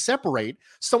someone to separate.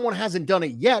 Someone hasn't done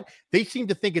it yet. They seem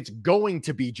to think it's going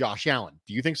to be Josh Allen.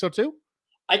 Do you think so too?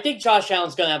 I think Josh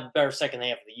Allen's going to have a better second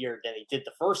half of the year than he did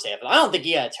the first half. And I don't think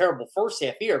he had a terrible first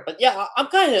half here. But yeah, I'm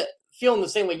kind of feeling the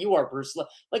same way you are, Bruce.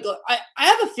 Like I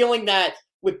have a feeling that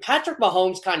with Patrick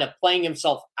Mahomes kind of playing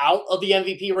himself out of the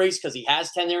MVP race because he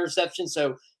has 10 interceptions,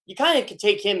 so you kind of can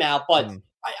take him out. But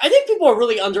I think people are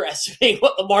really underestimating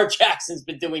what Lamar Jackson's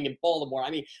been doing in Baltimore. I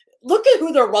mean, look at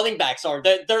who their running backs are.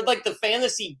 They're like the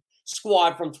fantasy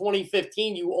squad from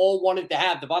 2015 you all wanted to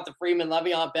have. Devonta Freeman,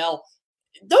 Le'Veon Bell.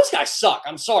 Those guys suck.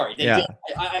 I'm sorry.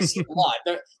 I see them a lot.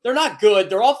 They're not good.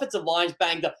 Their offensive line's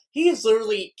banged up. He is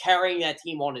literally carrying that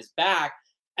team on his back.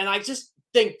 And I just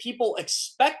think people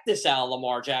expect this out of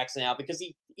Lamar Jackson now because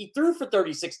he threw for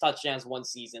 36 touchdowns one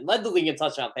season, led the league in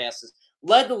touchdown passes,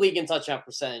 led the league in touchdown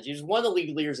percentage. He was one of the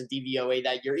league leaders in DVOA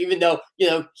that year, even though,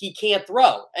 he can't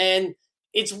throw. And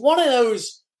it's one of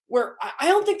those where I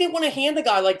don't think they want to hand a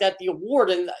guy like that the award.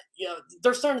 And,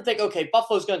 they're starting to think, okay,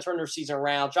 Buffalo's going to turn their season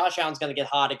around. Josh Allen's going to get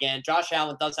hot again. Josh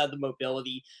Allen does have the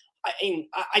mobility.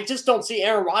 I just don't see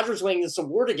Aaron Rodgers winning this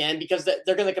award again because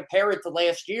they're going to compare it to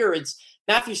last year. It's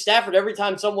Matthew Stafford. Every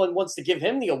time someone wants to give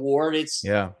him the award, it's,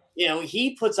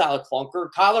 he puts out a clunker.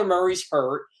 Kyler Murray's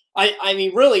hurt. I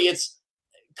mean, really, it's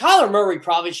Kyler Murray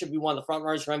probably should be one of the front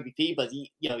runners for MVP, but he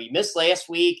missed last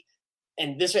week.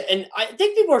 And I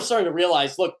think people are starting to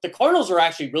realize, look, the Cardinals are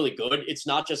actually really good. It's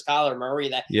not just Kyler Murray.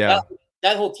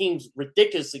 That whole team's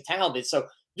ridiculously talented. So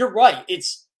you're right.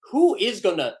 It's who is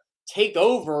going to take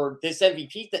over this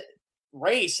MVP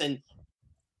race. And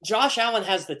Josh Allen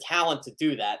has the talent to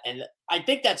do that. And I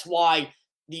think that's why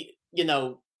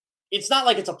it's not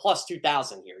like it's a plus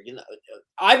 2,000 here.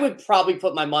 I would probably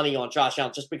put my money on Josh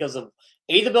Allen just because of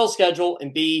A, the Bills' schedule,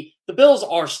 and B, the Bills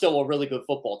are still a really good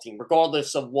football team,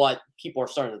 regardless of what people are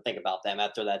starting to think about them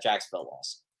after that Jacksonville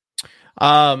loss.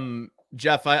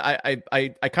 Jeff, I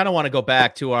kind of want to go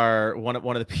back to our one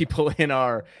of the people in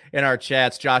our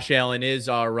chats. Josh Allen is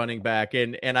our running back,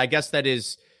 and I guess that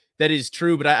is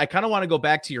true. But I kind of want to go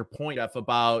back to your point, Jeff,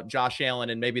 about Josh Allen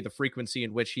and maybe the frequency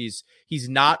in which he's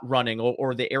not running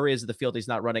or the areas of the field he's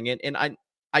not running in. And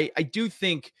I do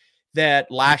think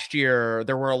that last year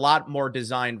there were a lot more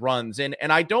designed runs, and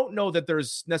I don't know that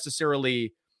there's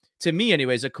necessarily, to me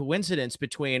anyways, a coincidence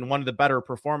between one of the better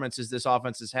performances this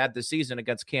offense has had this season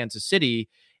against Kansas City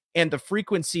and the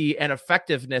frequency and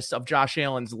effectiveness of Josh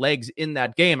Allen's legs in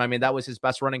that game. I mean, that was his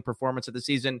best running performance of the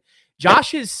season.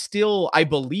 Josh is still, I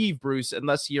believe, Bruce,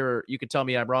 unless you could tell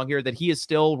me I'm wrong here, that he is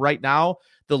still right now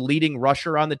the leading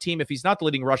rusher on the team. If he's not the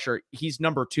leading rusher, he's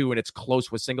number 2 and it's close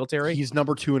with Singletary. He's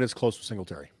number 2 and it's close with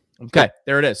Singletary. Okay,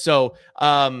 there it is. So,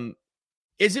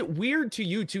 is it weird to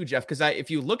you too, Jeff? Because if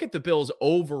you look at the Bills'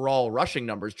 overall rushing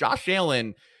numbers, Josh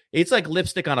Allen, it's like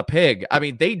lipstick on a pig. I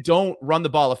mean, they don't run the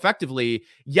ball effectively,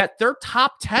 yet they're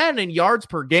top 10 in yards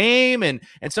per game and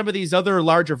some of these other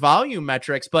larger volume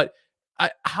metrics. But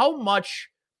how much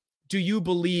do you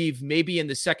believe maybe in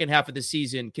the second half of the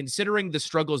season, considering the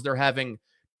struggles they're having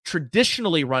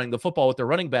traditionally running the football with their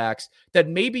running backs, that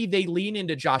maybe they lean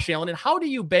into Josh Allen? And how do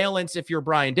you balance, if you're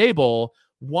Brian Daboll,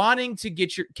 wanting to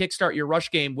kickstart your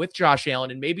rush game with Josh Allen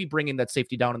and maybe bringing that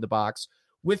safety down in the box,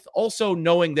 with also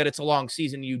knowing that it's a long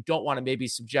season, you don't want to maybe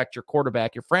subject your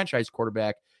quarterback, your franchise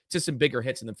quarterback, to some bigger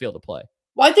hits in the field of play?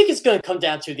 Well, I think it's going to come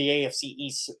down to the AFC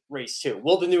East race too.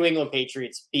 Will the New England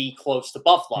Patriots be close to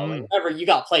Buffalo? And remember, you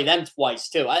got to play them twice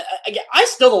too. I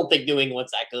still don't think New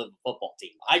England's that good of a football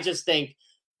team. I just think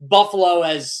Buffalo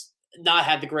has not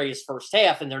had the greatest first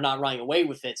half, and they're not running away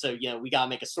with it. So we got to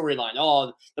make a storyline.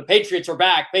 Oh, the Patriots are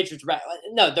back. Patriots are back.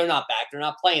 No, they're not back. They're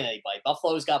not playing anybody.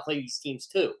 Buffalo's got to play these teams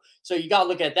too. So you got to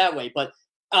look at it that way. But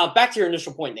back to your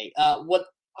initial point, Nate. What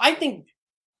I think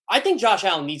Josh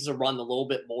Allen needs to run a little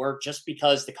bit more just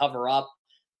because to cover up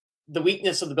the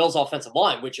weakness of the Bills' offensive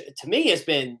line, which to me has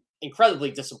been incredibly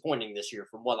disappointing this year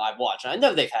from what I've watched. I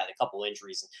know they've had a couple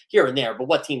injuries here and there, but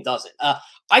what team doesn't?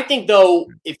 I think, though,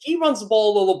 if he runs the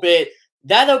ball a little bit,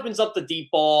 that opens up the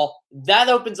deep ball. That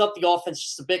opens up the offense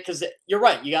just a bit because you're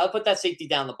right. You got to put that safety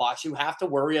down the box. You have to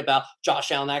worry about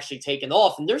Josh Allen actually taking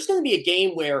off. And there's going to be a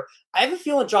game where I have a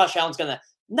feeling Josh Allen's going to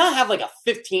not have like a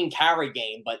 15 carry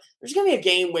game, but there's going to be a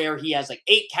game where he has like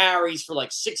 8 carries for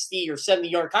like 60 or 70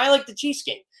 yards, kind of like the Chiefs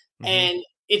game. Mm-hmm. And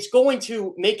it's going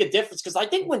to make a difference because I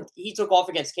think when he took off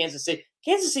against Kansas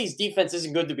City's defense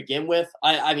isn't good to begin with.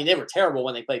 I mean, they were terrible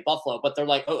when they played Buffalo, but they're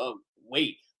like, oh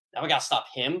wait, now we got to stop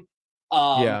him.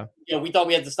 We thought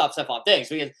we had to stop Stephon Diggs.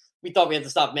 We thought we had to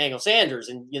stop Emmanuel Sanders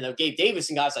and, Gabe Davis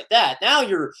and guys like that. Now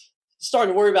you're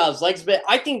starting to worry about his legs a bit.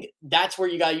 I think that's where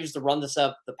you got to use the run to set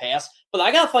up the pass. But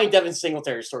I got to find Devin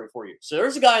Singletary's story for you. So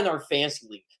there's a guy in our fantasy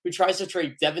league who tries to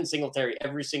trade Devin Singletary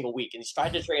every single week. And he's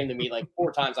tried to trade him to me like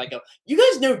 4 times. I go, you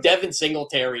guys know Devin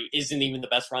Singletary isn't even the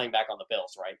best running back on the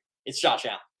Bills, right? It's Josh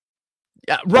Allen.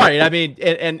 Yeah, right. I mean,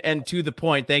 and to the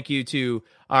point, thank you to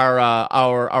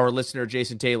our listener,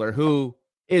 Jason Taylor, who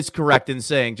is correct in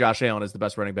saying Josh Allen is the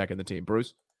best running back in the team.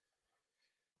 Bruce?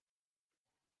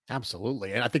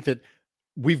 Absolutely. And I think that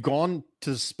we've gone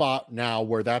to the spot now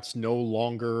where that's no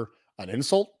longer an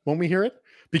insult when we hear it,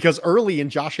 because early in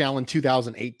Josh Allen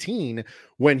 2018,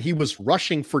 when he was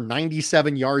rushing for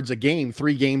 97 yards a game,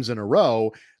 3 games in a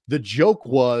row, the joke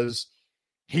was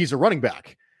he's a running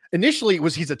back. Initially it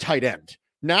was he's a tight end.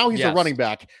 Now he's a running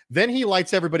back. Then he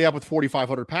lights everybody up with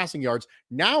 4,500 passing yards.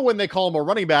 Now when they call him a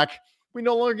running back, we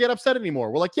no longer get upset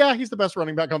anymore. We're like, yeah, he's the best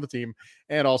running back on the team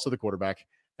and also the quarterback.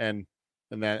 And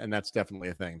that's definitely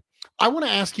a thing. I want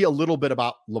to ask you a little bit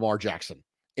about Lamar Jackson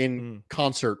in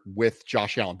concert with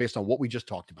Josh Allen based on what we just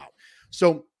talked about.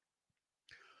 So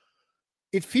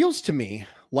it feels to me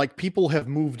like people have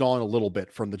moved on a little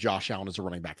bit from the Josh Allen as a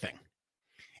running back thing.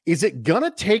 Is it going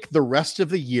to take the rest of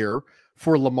the year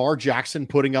for Lamar Jackson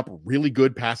putting up really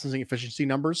good passing efficiency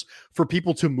numbers for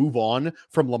people to move on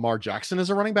from Lamar Jackson as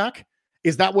a running back?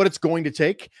 Is that what it's going to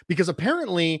take? Because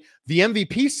apparently the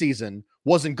MVP season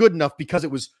wasn't good enough because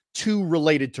it was too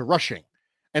related to rushing.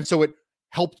 And so it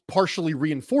helped partially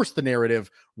reinforce the narrative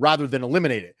rather than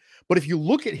eliminate it. But if you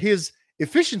look at his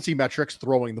efficiency metrics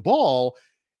throwing the ball,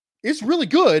 it's really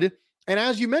good. And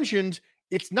as you mentioned,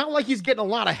 it's not like he's getting a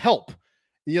lot of help.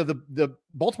 The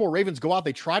Baltimore Ravens go out,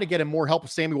 they try to get him more help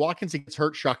with Sammy Watkins. He gets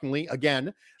hurt shockingly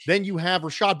again. Then you have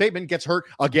Rashad Bateman gets hurt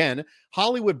again.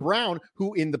 Hollywood Brown,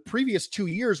 who in the previous 2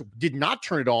 years did not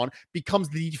turn it on, becomes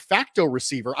the de facto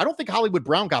receiver. I don't think Hollywood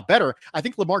Brown got better. I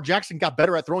think Lamar Jackson got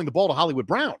better at throwing the ball to Hollywood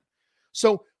Brown.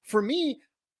 So for me,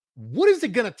 what is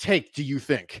it going to take, do you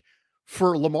think,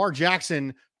 for Lamar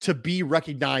Jackson to be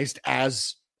recognized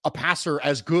as a passer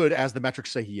as good as the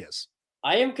metrics say he is?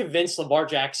 I am convinced Lamar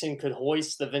Jackson could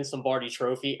hoist the Vince Lombardi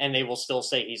trophy and they will still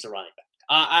say he's a running back.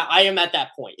 I am at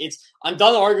that point. I'm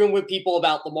done arguing with people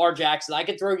about Lamar Jackson. I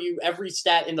can throw you every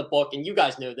stat in the book, and you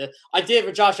guys know that. I did it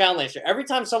with Josh Allen last year. Every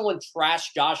time someone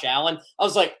trashed Josh Allen, I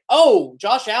was like, oh,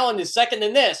 Josh Allen is second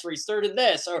in this, or he's third in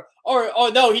this, or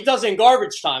no, he does it in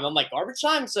garbage time. I'm like, garbage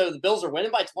time? So the Bills are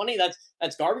winning by 20?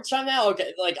 That's garbage time now?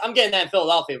 Okay, like I'm getting that in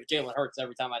Philadelphia with Jalen Hurts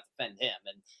every time I defend him.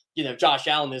 And, Josh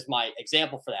Allen is my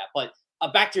example for that.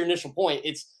 But back to your initial point,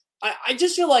 I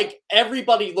just feel like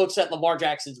everybody looks at Lamar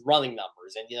Jackson's running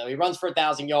numbers, and he runs for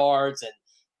 1,000 yards, and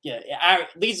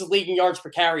leads the league in yards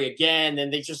per carry again,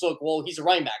 and they just look, well, he's a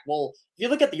running back. Well, if you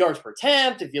look at the yards per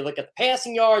attempt, if you look at the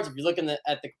passing yards, if you're looking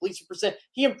at the completion percent,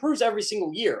 he improves every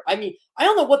single year. I mean, I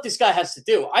don't know what this guy has to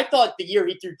do. I thought the year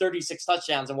he threw 36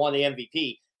 touchdowns and won the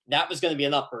MVP, that was going to be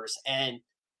enough for us, and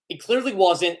it clearly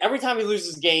wasn't. Every time he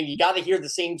loses a game, you got to hear the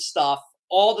same stuff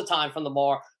all the time from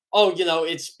Lamar. Oh,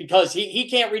 it's because he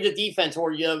can't read the defense,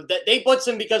 or, they blitz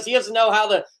him because he doesn't know how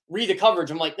to read the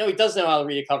coverage. I'm like, no, he does know how to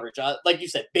read the coverage. Like you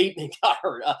said, Bateman got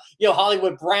hurt.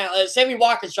 Hollywood Brown, Sammy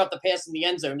Watkins shot the pass in the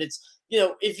end zone. It's,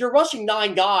 if you're rushing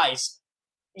 9 guys,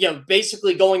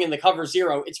 basically going in the cover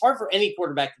 0, it's hard for any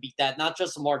quarterback to beat that, not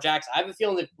just Lamar Jackson. I have a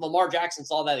feeling that Lamar Jackson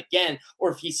saw that again,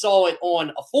 or if he saw it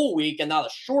on a full week and not a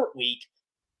short week,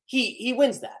 he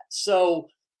wins that. So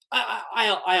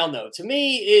I don't know. To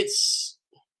me, it's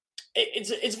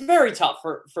it's very tough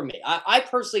for me. I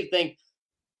personally think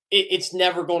it's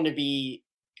never going to be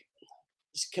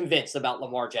convinced about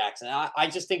Lamar Jackson. I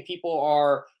just think people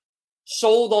are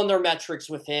sold on their metrics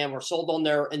with him or sold on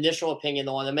their initial opinion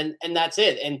on him, and that's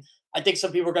it. And I think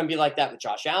some people are going to be like that with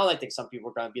Josh Allen. I think some people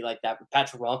are going to be like that with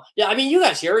Patrick Mahomes. Yeah, I mean, you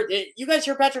guys hear it. You guys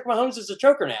hear Patrick Mahomes is a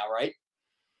choker now, right?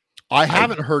 I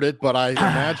haven't heard it, but I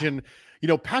imagine,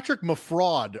 Patrick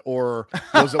Mafraud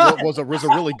was a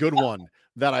really good one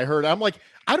that I heard. I'm like,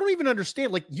 I don't even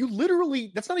understand. Like, you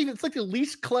literally, it's like the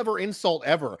least clever insult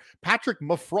ever. Patrick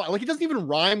Mafraud. Like, it doesn't even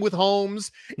rhyme with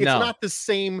Holmes. It's not the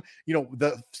same,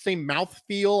 the same mouth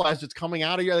feel as it's coming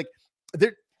out of you. Like,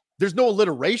 there's no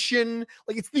alliteration.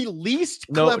 Like, it's the least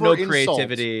clever no insult.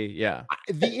 Creativity. Yeah.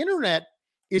 The internet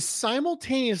is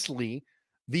simultaneously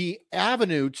the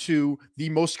avenue to the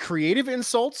most creative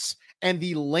insults and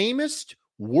the lamest,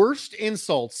 worst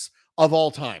insults of all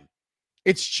time.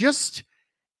 It's just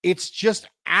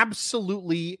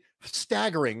absolutely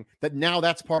staggering that now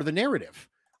that's part of the narrative.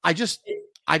 I just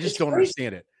don't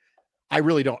understand it. I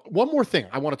really don't. One more thing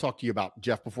I want to talk to you about,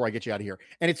 Jeff, before I get you out of here.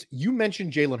 And you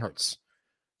mentioned Jalen Hurts.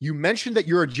 You mentioned that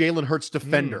you're a Jalen Hurts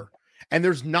defender. And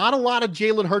there's not a lot of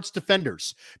Jalen Hurts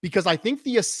defenders, because I think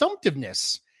the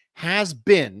assumptiveness has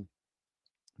been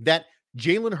that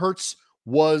Jalen Hurts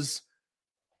was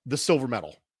the silver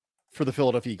medal for the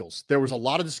Philadelphia Eagles. There was a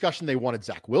lot of discussion. They wanted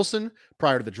Zach Wilson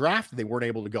prior to the draft. They weren't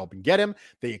able to go up and get him.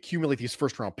 They accumulate these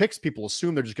first-round picks. People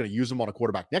assume they're just going to use them on a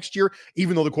quarterback next year,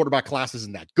 even though the quarterback class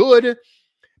isn't that good.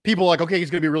 People are like, okay, he's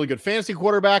going to be a really good fantasy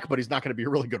quarterback, but he's not going to be a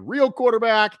really good real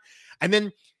quarterback. And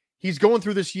then he's going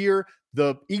through this year.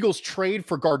 The Eagles trade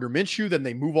for Gardner Minshew. Then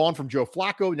they move on from Joe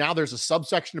Flacco. Now there's a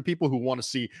subsection of people who want to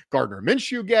see Gardner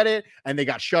Minshew get it. And they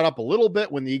got shut up a little bit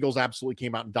when the Eagles absolutely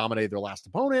came out and dominated their last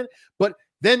opponent. But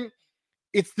then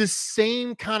it's the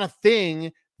same kind of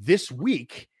thing this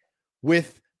week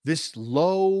with this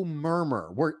low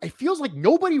murmur where it feels like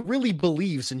nobody really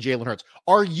believes in Jalen Hurts.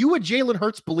 Are you a Jalen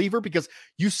Hurts believer? Because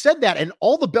you said that and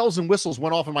all the bells and whistles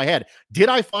went off in my head. Did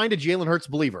I find a Jalen Hurts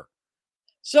believer?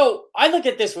 So I look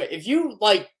at it this way. If you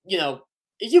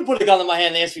if you put a gun in my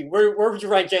hand and ask me, where would you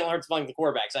rank Jalen Hurts among the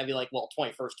quarterbacks? I'd be like, well,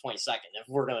 21st, 22nd, if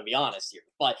we're going to be honest here.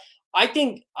 But I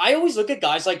think I always look at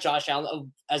guys like Josh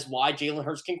Allen as why Jalen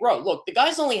Hurts can grow. Look, the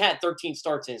guy's only had 13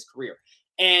 starts in his career,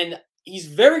 and he's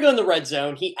very good in the red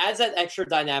zone. He adds that extra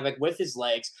dynamic with his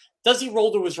legs. Does he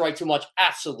roll to his right too much?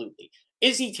 Absolutely.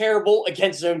 Is he terrible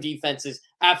against zone defenses?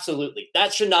 Absolutely.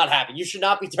 That should not happen. You should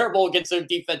not be terrible against zone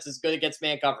defenses, good against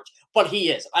man coverage. But he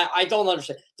is. I don't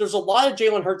understand. There's a lot of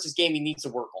Jalen Hurts' game he needs to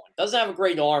work on. Doesn't have a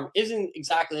great arm. Isn't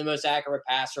exactly the most accurate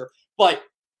passer. But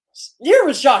here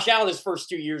was Josh Allen his first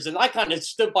 2 years, and I kind of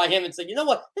stood by him and said, you know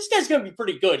what? This guy's going to be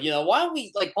pretty good. Why don't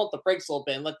we pump the brakes a little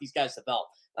bit and let these guys develop?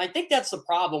 And I think that's the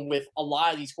problem with a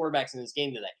lot of these quarterbacks in this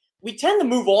game today. We tend to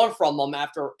move on from them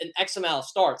after an X amount of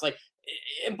starts. Like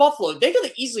in Buffalo, they could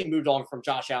have easily moved on from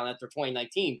Josh Allen after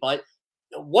 2019. But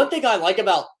one thing I like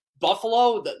about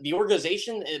Buffalo, the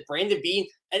organization, Brandon Beane,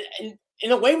 and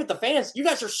in a way with the fans, you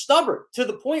guys are stubborn to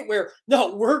the point where,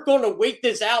 no, we're going to wait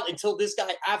this out until this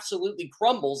guy absolutely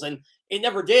crumbles. And it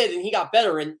never did, and he got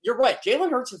better. And you're right.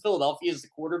 Jalen Hurts in Philadelphia is the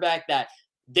quarterback that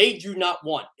they do not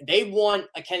want. They want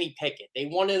a Kenny Pickett. They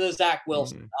wanted a Zach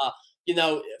Wilson.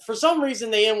 For some reason,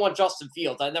 they didn't want Justin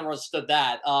Fields. I never understood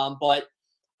that. But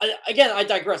again, I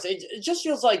digress. It just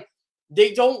feels like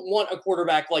they don't want a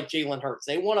quarterback like Jalen Hurts.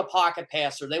 They want a pocket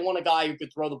passer. They want a guy who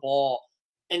could throw the ball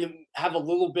and have a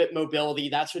little bit mobility.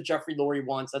 That's what Jeffrey Lurie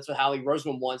wants. That's what Howie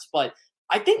Roseman wants. But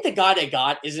I think the guy they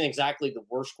got isn't exactly the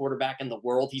worst quarterback in the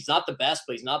world. He's not the best,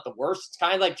 but he's not the worst. It's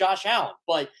kind of like Josh Allen.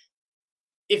 But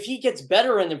if he gets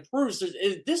better and improves,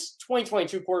 this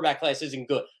 2022 quarterback class isn't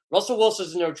good. Russell Wilson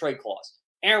has a no-trade clause.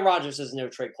 Aaron Rodgers has a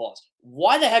no-trade clause.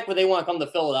 Why the heck would they want to come to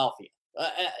Philadelphia?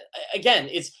 Again,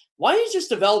 it's why don't you just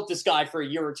develop this guy for a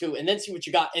year or two and then see what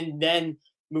you got and then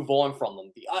move on from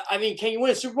them? I mean, can you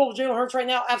win a Super Bowl with Jalen Hurts right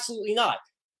now? Absolutely not.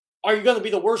 Are you going to be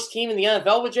the worst team in the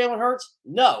NFL with Jalen Hurts?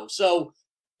 No. So,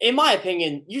 in my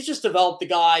opinion, you just develop the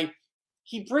guy.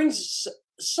 He brings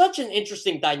such an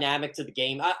interesting dynamic to the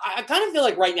game. I kind of feel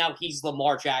like right now he's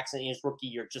Lamar Jackson in his rookie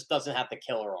year, just doesn't have the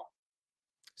killer on.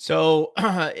 So,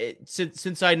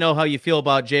 since I know how you feel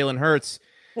about Jalen Hurts,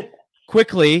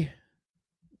 quickly,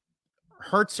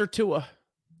 Hurts or Tua?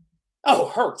 Oh,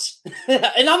 Hurts.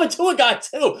 And I'm a Tua guy,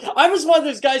 too. I was one of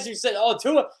those guys who said, oh,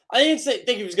 Tua. I didn't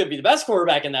think he was going to be the best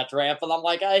quarterback in that draft, but I'm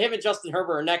like, him and Justin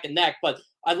Herbert are neck and neck. But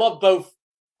I love both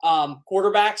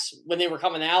quarterbacks when they were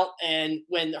coming out. And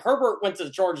when Herbert went to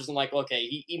the Chargers, I'm like, okay,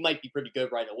 he might be pretty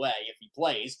good right away if he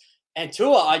plays. And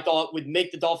Tua, I thought, would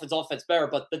make the Dolphins' offense better.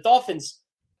 But the Dolphins,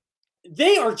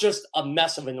 they are just a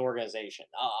mess of an organization.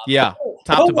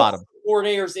 Top to bottom.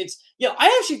 Coordinators.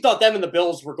 I actually thought them and the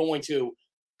Bills were going to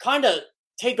kind of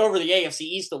take over the AFC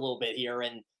East a little bit here,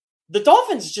 and the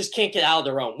Dolphins just can't get out of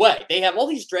their own way. They have all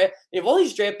these draft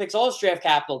picks, all this draft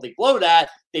capital. They blow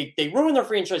that. They ruin their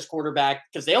franchise quarterback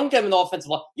because they don't get an offensive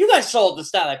line. You guys saw the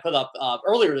stat I put up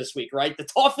earlier this week, right? The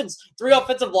Dolphins 3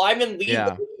 offensive linemen lead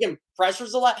the league and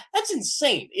pressures a lot. That's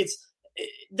insane.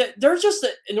 They're just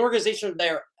an organization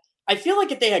there. I feel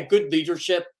like if they had good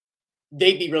leadership,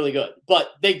 they'd be really good, but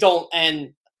they don't.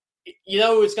 And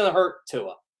it's going to hurt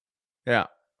Tua. Yeah.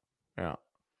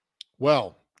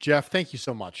 Well, Jeff, thank you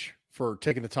so much for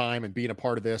taking the time and being a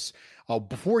part of this.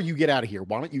 Before you get out of here,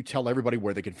 why don't you tell everybody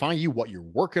where they can find you, what you're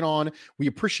working on? We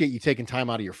appreciate you taking time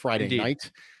out of your Friday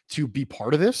night to be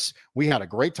part of this. We had a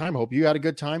great time. Hope you had a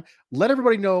good time. Let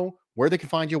everybody know where they can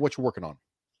find you, what you're working on.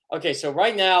 Okay, so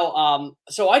right now,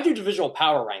 so I do divisional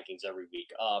power rankings every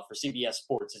week for CBS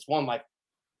Sports. It's one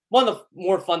of the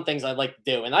more fun things I like to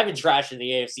do. And I've been trashing the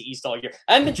AFC East all year.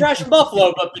 I haven't been trashing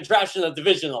Buffalo, but been trashing the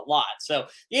division a lot. So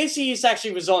the AFC East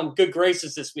actually was on good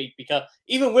graces this week because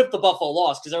even with the Buffalo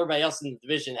loss, because everybody else in the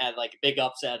division had like a big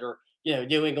upset or,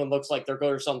 New England looks like they're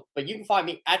good or something. But you can find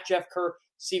me at Jeff Kerr,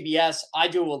 CBS. I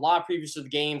do a lot of previews of the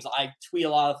games. I tweet a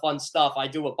lot of fun stuff. I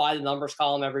do a by the numbers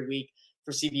column every week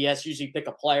for CBS, usually pick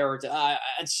a player.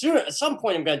 At some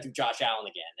point, I'm going to do Josh Allen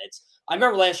again. I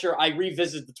remember last year I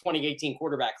revisited the 2018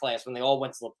 quarterback class when they all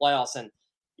went to the playoffs. And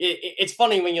it's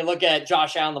funny when you look at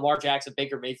Josh Allen, Lamar Jackson,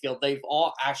 Baker Mayfield, they've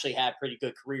all actually had pretty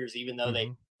good careers, even though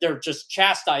they're just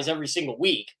chastised every single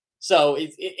week. So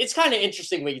it's kind of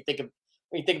interesting when you think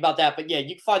about that. But yeah,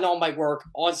 you can find all my work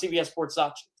on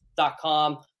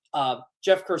CBSSports.com.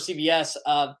 Jeff Kerr, CBS.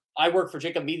 I work for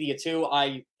Jacob Media too.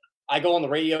 I go on the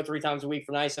radio 3 times a week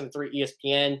for 97.3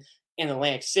 ESPN in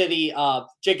Atlantic City.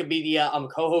 Jacob Media, I'm a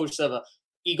co-host of a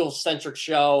Eagles-centric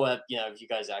show. If you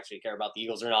guys actually care about the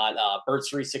Eagles or not, Birds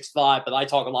 365, but I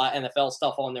talk a lot of NFL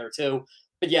stuff on there too.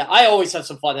 But yeah, I always have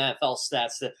some fun NFL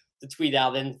stats to tweet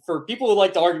out. And for people who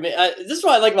like to argue, this is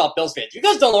what I like about Bills fans. You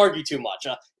guys don't argue too much.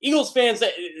 Eagles fans,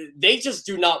 they just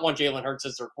do not want Jalen Hurts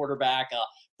as their quarterback.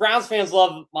 Browns fans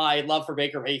love my love for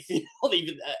Baker Mayfield.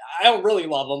 Even I don't really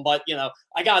love him, but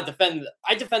I gotta defend.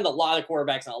 I defend a lot of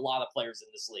quarterbacks and a lot of players in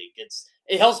this league.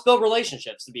 It helps build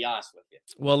relationships, to be honest with you.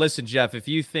 Well, listen, Jeff, if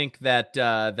you think that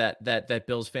that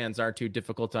Bills fans are too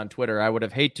difficult on Twitter, I would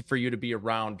have hated for you to be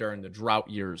around during the drought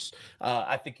years.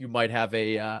 I think you might have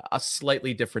a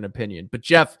slightly different opinion. But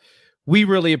Jeff, we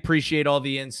really appreciate all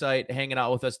the insight hanging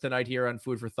out with us tonight here on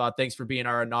Food for Thought. Thanks for being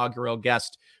our inaugural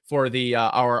guest for the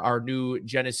our new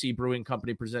Genesee Brewing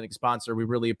Company presenting sponsor. We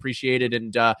really appreciate it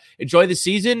and enjoy the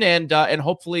season and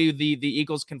hopefully the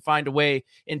Eagles can find a way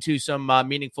into some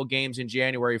meaningful games in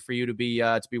January for you to be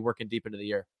working deep into the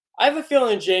year. I have a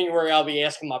feeling in January I'll be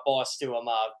asking my boss to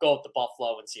go up to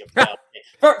Buffalo and see a playoff game.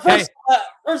 First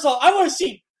of all, I want to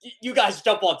see you guys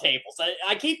jump on tables.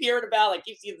 I keep hearing about it. I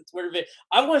keep seeing the Twitter video.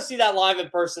 I want to see that live in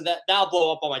person. That'll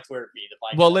blow up on my Twitter feed.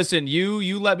 Listen,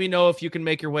 you let me know if you can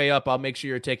make your way up. I'll make sure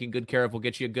you're taken good care of. We'll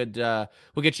get you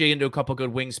we'll get you into a couple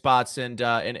good wing spots and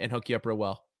hook you up real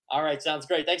well. All right, sounds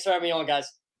great. Thanks for having me on, guys.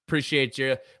 Appreciate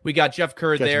you. We got Jeff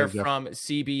Kerr there from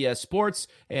CBS Sports,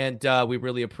 and we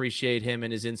really appreciate him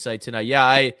and his insight tonight.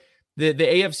 Yeah, the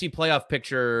AFC playoff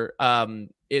picture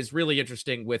is really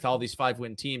interesting with all these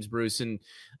 5-win teams, Bruce. And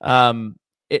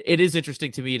it is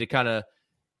interesting to me to kind of,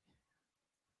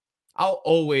 I'll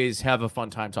always have a fun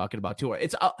time talking about Tua.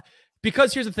 It's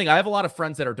because here's the thing. I have a lot of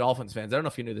friends that are Dolphins fans. I don't know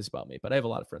if you knew this about me, but I have a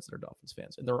lot of friends that are Dolphins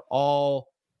fans, and they're all,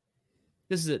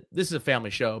 this is a family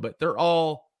show, but they're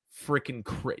all freaking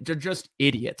crazy. They're just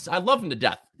idiots. I love them to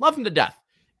death.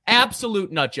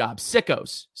 Absolute nut jobs.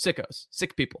 Sickos,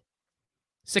 sick people,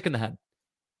 sick in the head.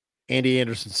 Andy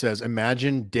Anderson says,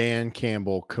 imagine Dan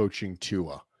Campbell coaching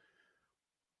Tua.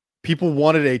 People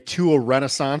wanted a Tua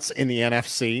renaissance in the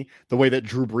NFC, the way that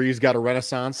Drew Brees got a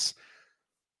renaissance.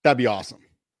 That'd be awesome.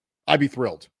 I'd be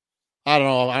thrilled. I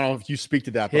don't know if you speak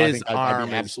to that, but I think I'd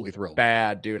be absolutely thrilled.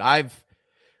 Bad, dude.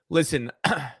 Listen,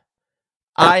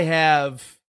 I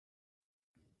have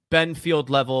been field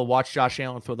level, watched Josh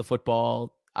Allen throw the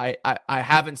football. I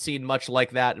haven't seen much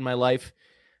like that in my life.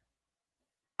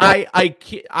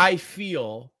 I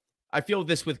feel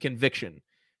this with conviction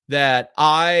that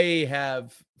I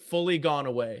have fully gone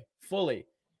away from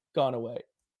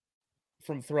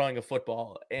throwing a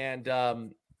football. And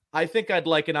I think I'd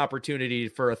like an opportunity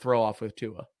for a throw off with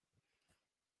Tua.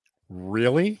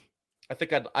 Really? I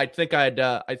think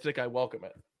I'd welcome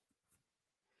it.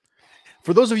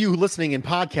 For those of you listening in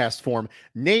podcast form,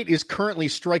 Nate is currently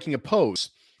striking a pose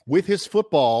with his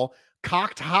football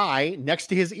cocked high next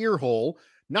to his ear hole.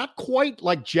 not quite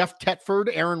like Jeff Tetford,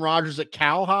 Aaron Rodgers at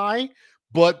Cal High,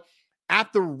 but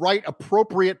at the right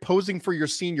appropriate posing for your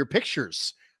senior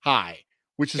pictures high,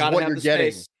 which is what you're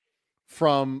getting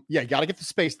from. Yeah, you got to get the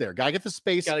space there. Got to get the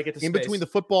space in between the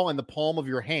football and the palm of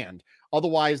your hand.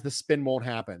 Otherwise, the spin won't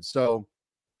happen. So,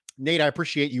 Nate, I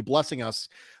appreciate you blessing us,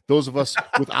 those of us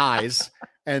with eyes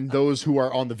and those who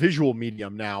are on the visual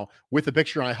medium now with the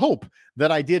picture. And I hope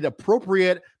that I did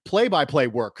appropriate play-by-play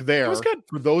work there. It was good.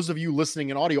 For those of you listening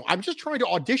in audio. I'm just trying to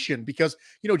audition because,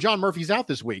 John Murphy's out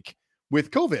this week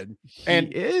with COVID.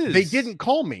 They didn't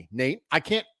call me, Nate. I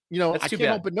can't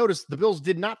help but notice the Bills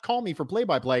did not call me for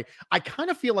play-by-play. I kind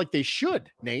of feel like they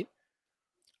should, Nate.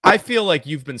 I feel like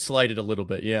you've been slighted a little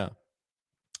bit, yeah.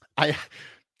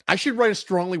 I should write a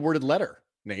strongly worded letter,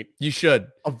 Nate. You should.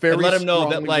 Very let him know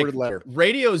that letter.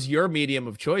 Radio's your medium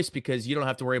of choice because you don't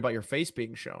have to worry about your face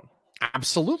being shown.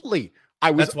 Absolutely.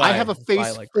 I have a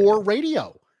face for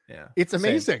radio. Yeah. It's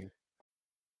amazing. Same.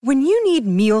 When you need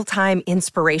mealtime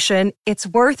inspiration, it's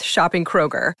worth shopping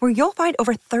Kroger, where you'll find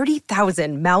over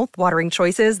 30,000 mouth-watering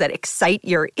choices that excite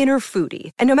your inner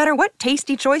foodie. And no matter what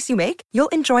tasty choice you make, you'll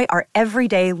enjoy our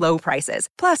everyday low prices,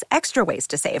 plus extra ways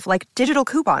to save, like digital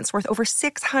coupons worth over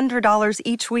 $600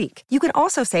 each week. You can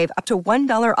also save up to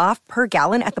 $1 off per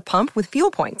gallon at the pump with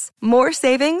fuel points. More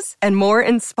savings and more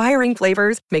inspiring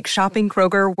flavors make shopping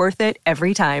Kroger worth it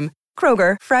every time.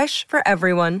 Kroger, fresh for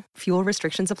everyone. Fuel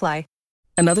restrictions apply.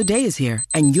 Another day is here,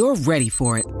 and you're ready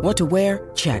for it. What to wear?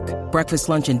 Check. Breakfast,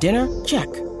 lunch, and dinner?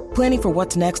 Check. Planning for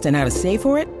what's next and how to save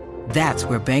for it? That's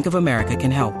where Bank of America can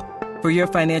help. For your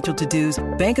financial to-dos,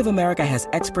 Bank of America has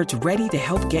experts ready to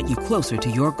help get you closer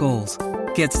to your goals.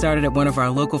 Get started at one of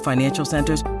our local financial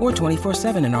centers or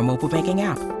 24/7 in our mobile banking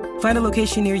app. Find a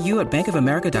location near you at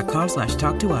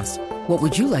bankofamerica.com/talktous. What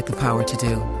would you like the power to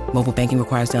do? Mobile banking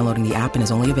requires downloading the app and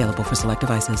is only available for select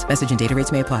devices. Message and data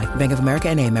rates may apply. Bank of America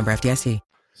NA, member FDIC.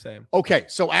 Same. Okay,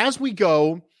 so as we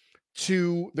go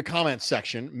to the comments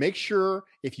section, make sure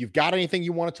if you've got anything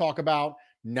you want to talk about,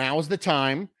 now's the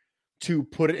time to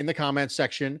put it in the comments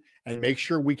section and make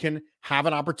sure we can have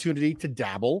an opportunity to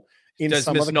dabble in Does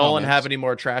some Ms. of the Nolan comments. have any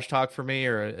more trash talk for me,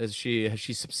 or has she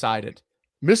subsided?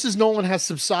 Mrs. Nolan has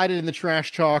subsided in the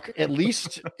trash talk, at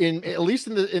least in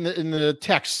the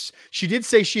texts. She did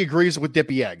say she agrees with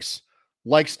dippy eggs,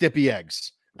 likes dippy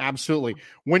eggs. Absolutely.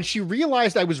 When she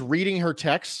realized I was reading her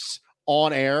texts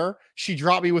on air, she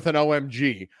dropped me with an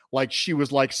OMG. Like she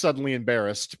was like suddenly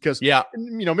embarrassed because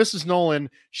Mrs. Nolan,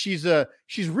 she's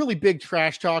really big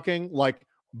trash talking like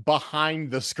behind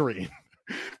the screen.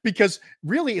 Because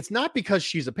really, it's not because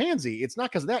she's a pansy. It's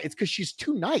not because of that. It's because she's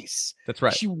too nice. That's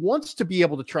right. She wants to be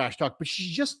able to trash talk, but she's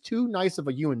just too nice of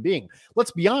a human being.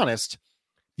 Let's be honest.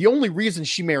 The only reason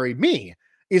she married me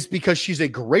is because she's a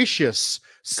gracious,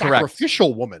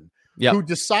 sacrificial woman who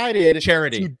decided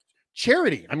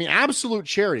charity. I mean, absolute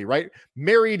charity, right?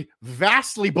 Married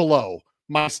vastly below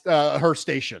her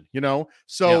station,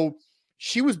 So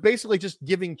she was basically just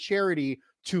giving charity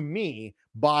to me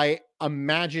by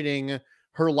imagining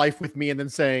her life with me and then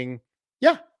saying,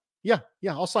 yeah,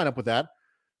 I'll sign up with that.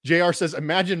 JR says,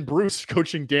 imagine Bruce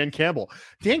coaching Dan Campbell.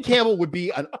 Dan Campbell would be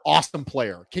an awesome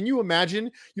player. Can you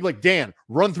imagine? You're like, Dan,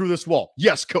 run through this wall.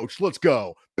 Yes, coach, let's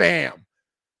go. Bam.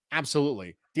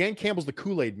 Absolutely. Dan Campbell's the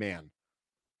Kool-Aid man.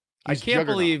 I can't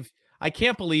believe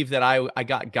that I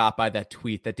got by that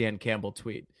tweet, that Dan Campbell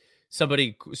tweet.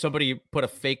 Somebody put a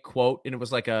fake quote and it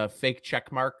was like a fake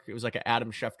check mark. It was like an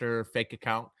Adam Schefter fake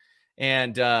account.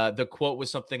 And the quote was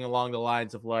something along the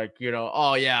lines of like,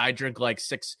 oh yeah, I drink like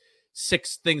six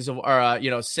things of,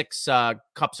 or 6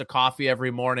 cups of coffee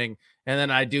every morning. And then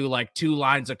I do like 2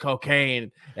 lines of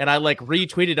cocaine, and I like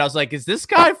retweeted. I was like, is this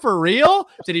guy for real?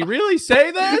 Did he really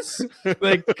say this?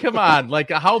 Like, come on. Like,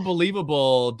 how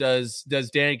believable does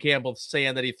Danny Campbell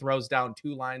saying that he throws down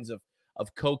 2 lines of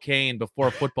cocaine before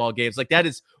football games? Like,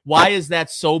 why is that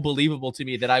so believable to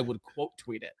me that I would quote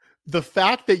tweet it? The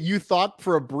fact that you thought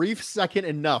for a brief second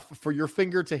enough for your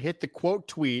finger to hit the quote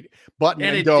tweet button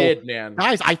and go, did, man.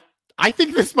 Guys, I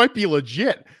think this might be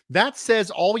legit. That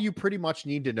says all you pretty much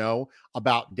need to know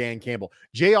about Dan Campbell.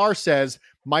 JR says,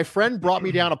 my friend brought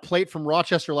me down a plate from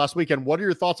Rochester last weekend. What are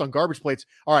your thoughts on garbage plates?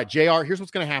 All right, JR, here's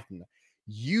what's going to happen.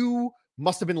 You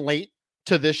must have been late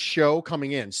to this show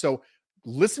coming in. So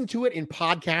listen to it in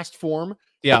podcast form.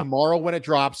 Yeah. Tomorrow when it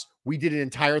drops, we did an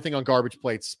entire thing on garbage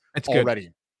plates already.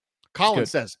 Good. Colin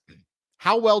says,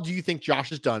 how well do you think Josh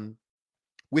has done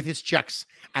with his checks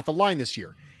at the line this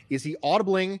year? Is he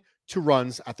audibling to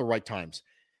runs at the right times?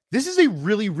 This is a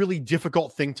really, really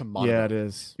difficult thing to monitor. Yeah, it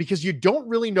is. Because you don't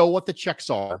really know what the checks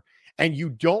are, and you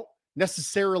don't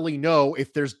necessarily know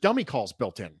if there's dummy calls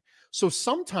built in. So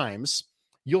sometimes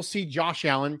you'll see Josh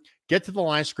Allen get to the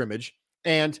line of scrimmage,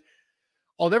 and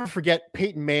I'll never forget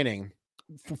Peyton Manning.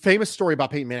 Famous story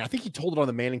about Peyton Manning. I think he told it on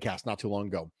the Manning cast not too long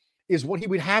ago. Is what he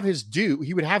would have his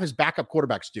backup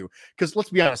quarterbacks do. Because let's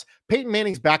be honest, Peyton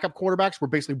Manning's backup quarterbacks were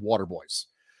basically water boys.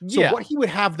 So what he would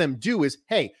have them do is,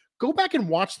 hey, go back and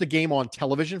watch the game on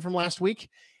television from last week.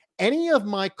 Any of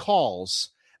my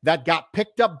calls that got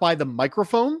picked up by the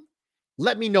microphone,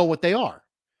 let me know what they are.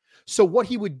 So what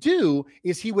he would do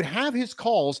is he would have his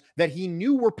calls that he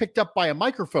knew were picked up by a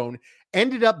microphone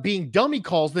ended up being dummy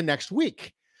calls the next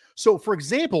week. So, for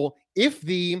example, if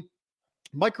the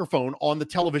microphone on the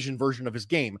television version of his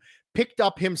game picked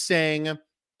up him saying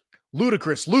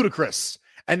ludicrous,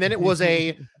 and then it was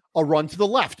a run to the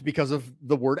left because of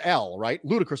the word L, right?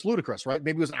 Ludicrous, right?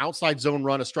 Maybe it was an outside zone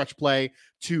run, a stretch play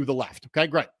to the left. Okay,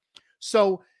 great.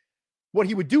 So what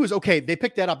he would do is, okay, they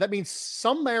picked that up. That means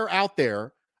somewhere out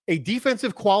there, a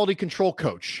defensive quality control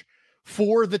coach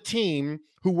for the team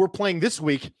who we're playing this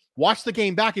week watched the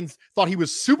game back and thought he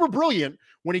was super brilliant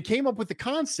when he came up with the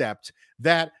concept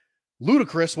that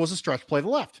ludicrous was a stretch play to the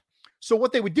left. So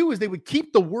what they would do is they would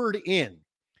keep the word in.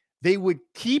 They would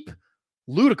keep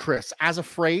ludicrous as a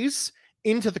phrase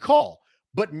into the call.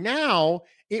 But now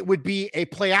it would be a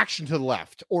play action to the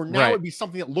left, or now it would be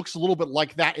something that looks a little bit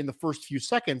like that in the first few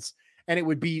seconds, and it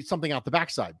would be something out the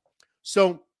backside.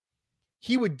 So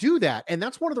he would do that. And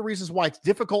that's one of the reasons why it's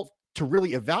difficult to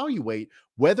really evaluate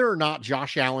whether or not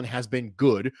Josh Allen has been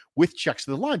good with checks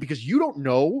to the line, because you don't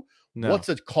know what's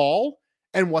a call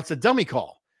and what's a dummy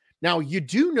call. Now, you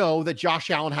do know that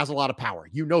Josh Allen has a lot of power.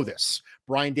 You know this.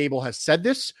 Brian Daboll has said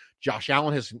this. Josh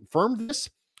Allen has confirmed this.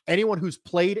 Anyone who's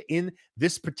played in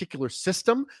this particular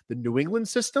system, the New England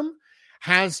system,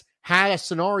 has had a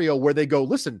scenario where they go,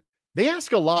 listen, they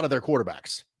ask a lot of their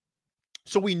quarterbacks.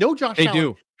 So we know Josh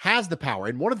Allen has the power.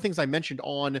 And one of the things I mentioned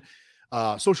on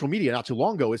social media not too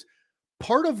long ago is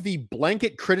part of the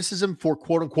blanket criticism for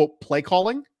quote unquote play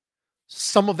calling.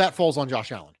 Some of that falls on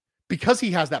Josh Allen because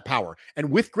he has that power.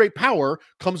 And with great power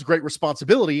comes great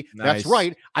responsibility. Nice. That's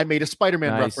right. I made a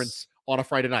Spider-Man reference on a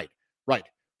Friday night. Right.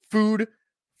 Food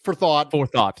for thought.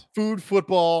 Food,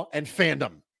 football, and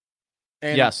fandom.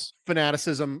 And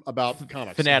fanaticism about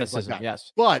comics. Fanaticism, like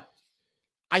yes. But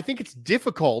I think it's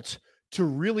difficult to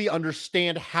really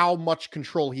understand how much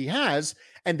control he has,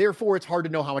 and therefore it's hard to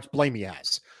know how much blame he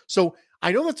has. So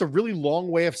I know that's a really long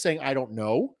way of saying I don't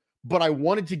know, but I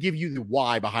wanted to give you the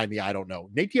why behind the I don't know.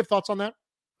 Nate, do you have thoughts on that?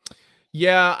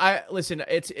 Yeah, listen,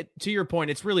 to your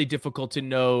point, it's really difficult to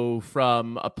know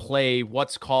from a play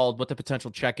what's called, what the potential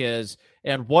check is,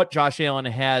 and what Josh Allen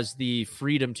has the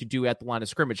freedom to do at the line of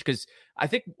scrimmage. Because I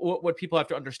think what people have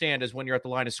to understand is when you're at the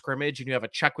line of scrimmage and you have a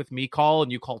check with me call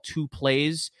and you call 2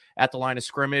 plays at the line of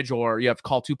scrimmage, or you have to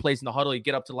call 2 plays in the huddle, you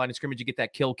get up to the line of scrimmage, you get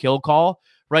that kill call,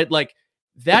 right? Like,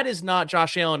 that is not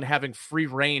Josh Allen having free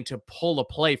reign to pull a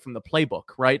play from the playbook,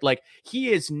 right? Like, he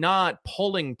is not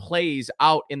pulling plays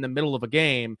out in the middle of a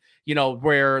game, you know,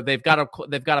 where they've got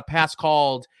a pass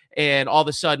called and all of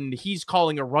a sudden he's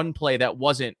calling a run play that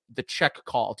wasn't the check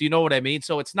call. Do you know what I mean?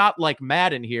 So it's not like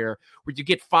Madden here where you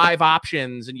get 5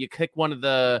 options and you click one of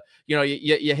the, you know,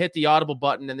 you hit the audible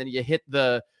button and then you hit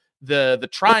the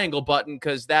triangle button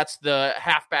because that's the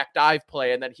halfback dive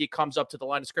play, and then he comes up to the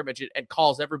line of scrimmage and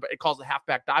calls the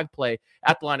halfback dive play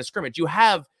at the line of scrimmage. You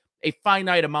have a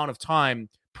finite amount of time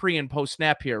pre and post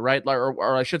snap here, right?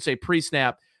 Or I should say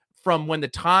pre-snap from when the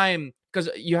time, because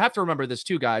you have to remember this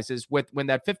too, guys, is when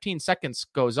that 15 seconds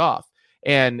goes off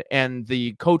and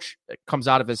the coach comes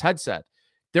out of his headset,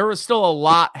 there is still a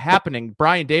lot happening.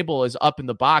 Brian Daboll is up in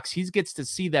the box. He gets to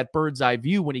see that bird's eye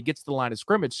view when he gets to the line of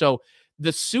scrimmage. So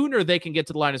the sooner they can get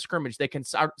to the line of scrimmage, they can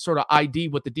sort of ID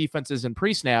what the defense is in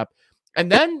pre-snap.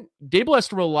 And then Daboll has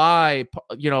to rely,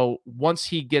 you know, once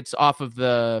he gets off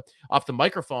the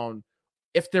microphone,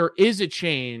 if there is a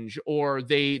change or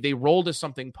they roll to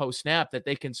something post-snap, that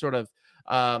they can sort of,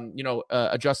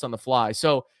 adjust on the fly.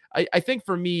 So I think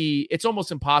for me, it's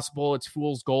almost impossible. It's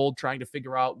fool's gold trying to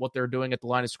figure out what they're doing at the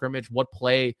line of scrimmage, what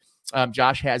play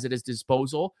Josh has at his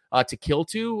disposal to kill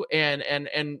to. And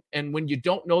when you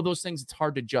don't know those things, it's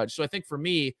hard to judge. So I think for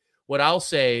me, what I'll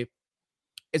say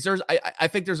is I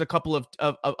think there's a couple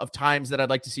of times that I'd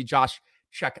like to see Josh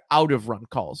check out of run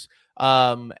calls.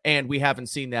 And we haven't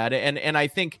seen that. And I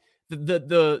think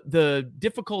the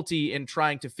difficulty in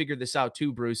trying to figure this out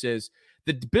too, Bruce, is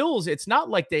the Bills, it's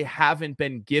not like they haven't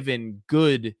been given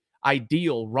good,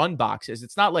 ideal run boxes.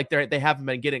 It's not like they haven't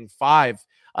been getting 5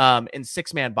 in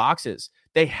 6-man boxes.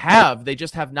 They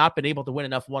just have not been able to win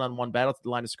enough one-on-one battles at the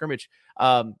line of scrimmage,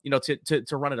 to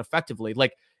run it effectively.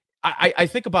 Like I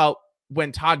think about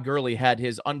when Todd Gurley had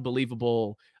his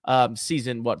unbelievable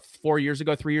season, 3 years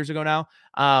ago now,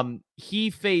 he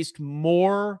faced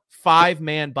more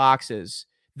 5-man boxes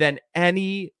than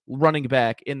any running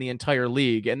back in the entire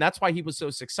league. And that's why he was so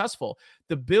successful.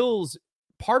 The Bills,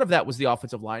 part of that was the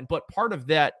offensive line, but part of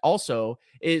that also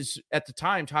is, at the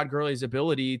time, Todd Gurley's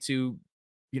ability to,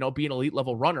 be an elite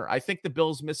level runner. I think the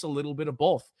Bills miss a little bit of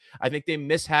both. I think they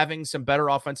miss having some better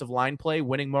offensive line play,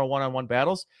 winning more one-on-one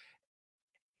battles.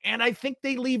 And I think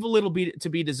they leave a little bit to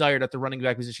be desired at the running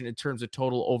back position in terms of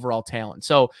total overall talent.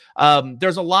 So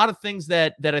there's a lot of things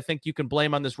that I think you can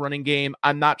blame on this running game.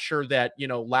 I'm not sure that,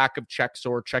 lack of checks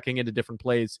or checking into different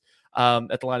plays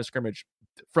at the line of scrimmage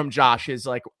from Josh is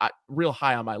like real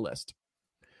high on my list.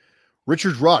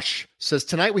 Richard Rush says,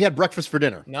 tonight we had breakfast for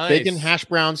dinner. Nice. Bacon, hash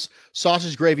browns,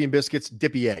 sausage, gravy, and biscuits,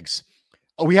 dippy eggs.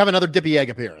 Oh, we have another dippy egg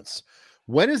appearance.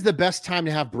 When is the best time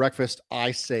to have breakfast?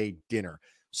 I say dinner.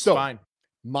 So fine.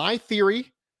 My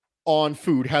theory on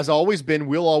food has always been,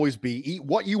 will always be, eat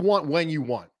what you want when you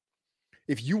want.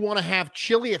 If you want to have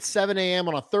chili at 7 a.m.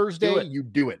 on a Thursday, you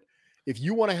do it. If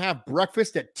you want to have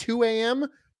breakfast at 2 a.m.,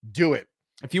 do it.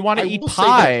 If you want to eat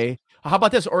pie, how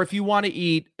about this? Or if you want to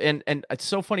eat, and it's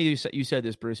so funny you said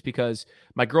this, Bruce, because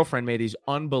my girlfriend made these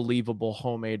unbelievable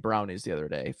homemade brownies the other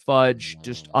day. Fudge,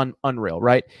 just unreal,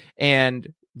 right?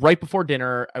 And right before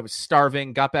dinner, I was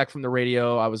starving, got back from the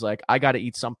radio. I was like, I got to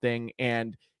eat something.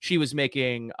 And she was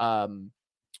making,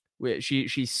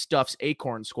 she stuffs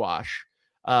acorn squash,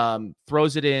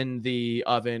 throws it in the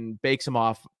oven, bakes them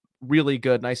off really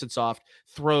good, nice and soft,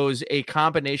 throws a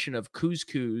combination of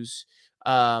couscous,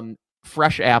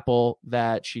 fresh apple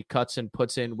that she cuts and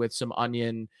puts in with some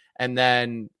onion, and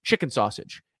then chicken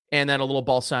sausage, and then a little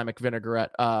balsamic vinaigrette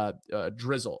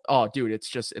drizzle. Oh, dude,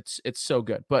 it's so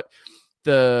good. But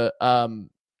the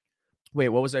wait,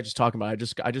 what was I just talking about?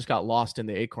 I just got lost in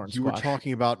the acorn squash. You were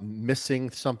talking about missing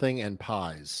something and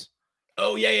pies.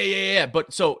 Oh, yeah.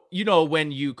 But so,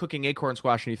 when you cooking acorn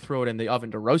squash and you throw it in the oven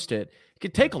to roast it, it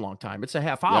could take a long time. It's a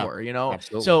half hour,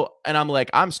 Absolutely. So, and I'm like,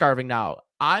 I'm starving now.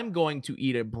 I'm going to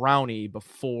eat a brownie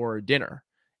before dinner.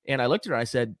 And I looked at her and I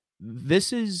said,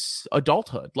 this is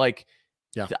adulthood. Like,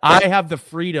 I have the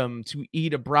freedom to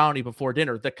eat a brownie before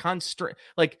dinner.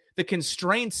 The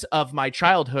constraints of my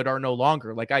childhood are no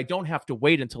longer. Like, I don't have to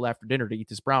wait until after dinner to eat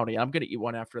this brownie. I'm going to eat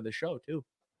one after the show too.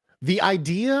 The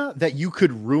idea that you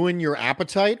could ruin your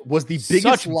appetite was the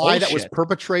biggest lie that was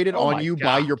perpetrated on you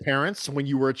by your parents when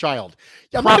you were a child.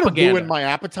 Yeah, I'm not going to ruin my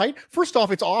appetite. First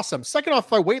off, it's awesome. Second off,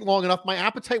 if I wait long enough, my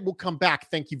appetite will come back.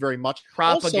 Thank you very much.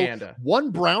 Propaganda. Also, one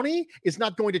brownie is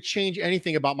not going to change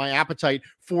anything about my appetite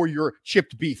for your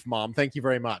chipped beef, Mom. Thank you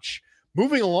very much.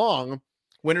 Moving along,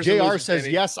 JR says,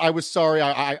 baby. Yes, I was sorry.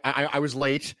 I was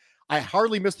late. I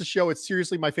hardly missed the show. It's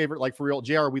seriously my favorite. Like, for real.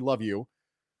 JR, we love you.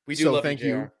 We do love thank you,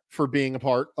 you for being a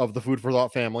part of the Food for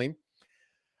Thought family.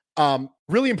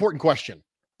 Really important question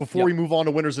before we move on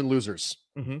to winners and losers.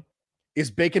 Mm-hmm.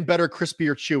 Is bacon better crispy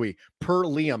or chewy? Per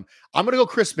Liam, I'm going to go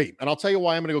crispy, and I'll tell you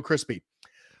why I'm going to go crispy.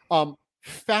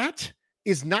 Fat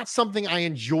is not something I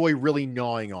enjoy really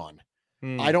gnawing on.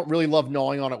 I don't really love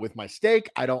gnawing on it with my steak.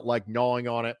 I don't like gnawing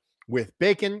on it with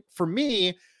bacon. For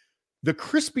me, the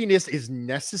crispiness is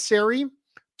necessary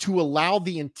to allow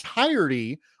the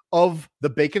entirety of the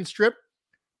bacon strip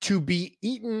to be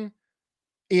eaten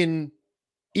in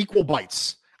equal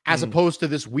bites, as opposed to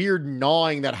this weird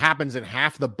gnawing that happens in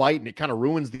half the bite and it kind of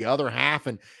ruins the other half.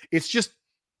 And it's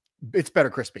better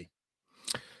crispy.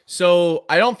 So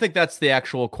I don't think that's the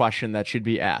actual question that should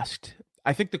be asked.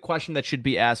 I think the question that should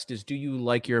be asked is, do you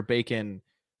like your bacon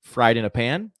fried in a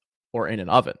pan or in an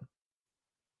oven?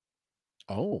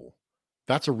 Oh,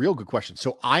 that's a real good question.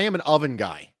 So I am an oven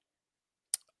guy.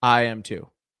 I am too.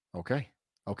 Okay.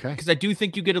 Because I do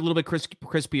think you get a little bit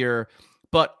crispier,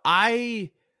 but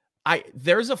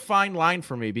there's a fine line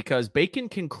for me because bacon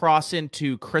can cross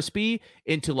into crispy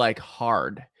into like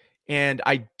hard. And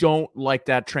I don't like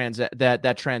that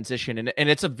transition. And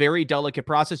it's a very delicate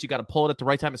process. You got to pull it at the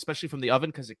right time, especially from the oven,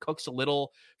 because it cooks a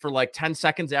little for like 10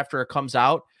 seconds after it comes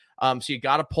out. So you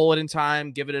got to pull it in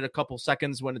time, give it a couple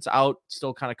seconds when it's out,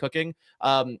 still kind of cooking.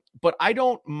 But I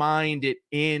don't mind it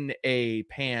in a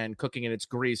pan cooking in its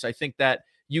grease. I think that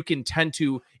you can tend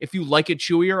to, if you like it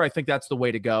chewier, I think that's the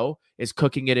way to go, is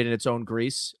cooking it in its own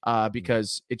grease,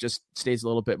 because it just stays a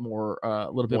little bit more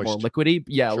liquidy.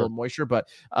 Yeah, sure. A little moisture. But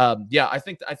I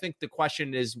think the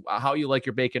question is how you like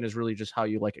your bacon is really just how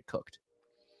you like it cooked.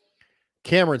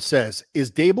 Cameron says,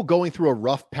 is Dable going through a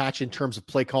rough patch in terms of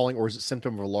play calling, or is it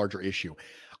symptom of a larger issue?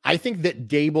 I think that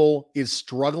Dable is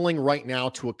struggling right now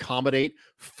to accommodate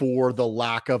for the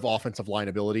lack of offensive line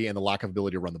ability and the lack of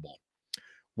ability to run the ball.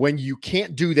 When you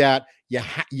can't do that,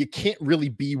 you can't really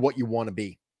be what you want to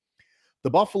be. the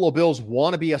Buffalo Bills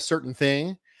want to be a certain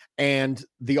thing and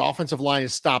the offensive line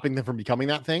is stopping them from becoming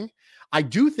that thing. I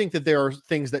do think that there are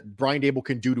things that Brian Daboll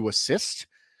can do to assist,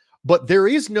 but there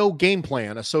is no game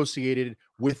plan associated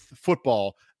with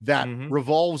football that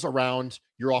revolves around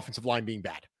your offensive line being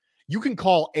bad. You can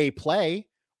call a play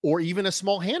or even a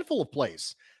small handful of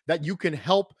plays that you can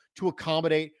help to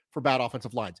accommodate for bad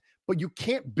offensive lines, but you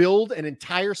can't build an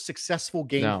entire successful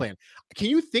game plan. Can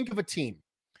you think of a team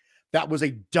that was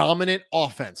a dominant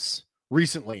offense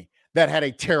recently that had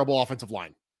a terrible offensive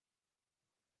line?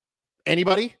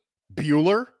 Anybody?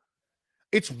 Bueller?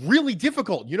 It's really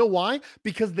difficult. You know why?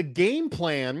 Because the game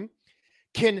plan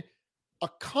can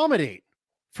accommodate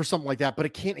for something like that, but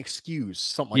it can't excuse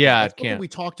something like that. That's something we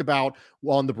talked about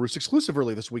on the Bruce exclusive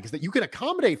earlier this week, is that you can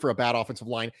accommodate for a bad offensive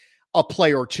line, a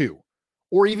play or two,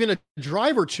 or even a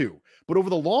drive or two. But over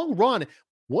the long run,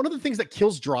 one of the things that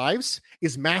kills drives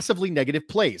is massively negative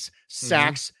plays,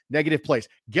 sacks, negative plays.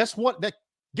 Guess what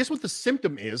the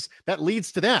symptom is that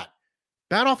leads to that?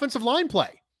 Bad offensive line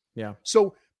play. Yeah.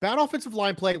 So bad offensive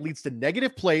line play leads to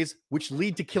negative plays, which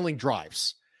lead to killing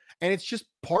drives. And it's just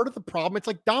part of the problem. It's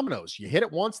like dominoes. You hit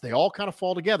it once, they all kind of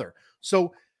fall together.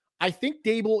 So I think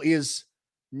Daboll is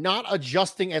not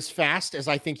adjusting as fast as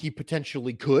I think he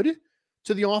potentially could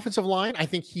to the offensive line. I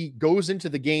think he goes into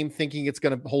the game thinking it's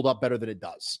going to hold up better than it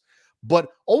does. But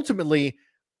ultimately,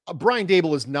 Brian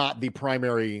Daboll is not the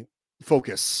primary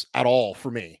focus at all for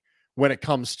me when it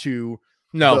comes to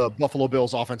the Buffalo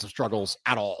Bills offensive struggles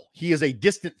at all. He is a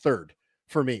distant third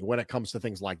for me when it comes to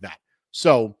things like that.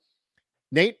 So,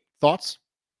 Nate, thoughts?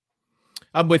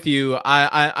 I'm with you.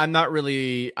 I'm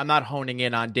not honing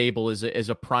in on Daboll as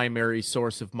a primary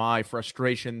source of my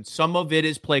frustration. Some of it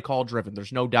is play call driven.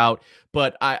 There's no doubt.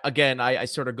 But I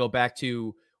sort of go back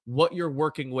to what you're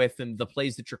working with and the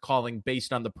plays that you're calling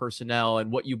based on the personnel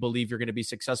and what you believe you're going to be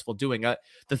successful doing.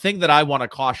 The thing that I want to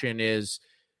caution is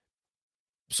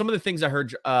some of the things I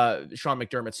heard Sean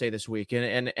McDermott say this week.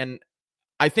 And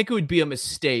I think it would be a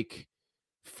mistake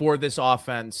for this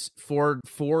offense, for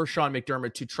Sean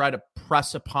McDermott to try to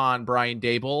press upon Brian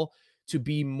Daboll to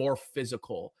be more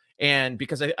physical. And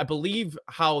because I believe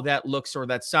how that looks or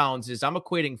that sounds is I'm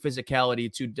equating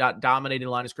physicality to dominating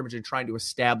the line of scrimmage and trying to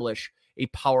establish a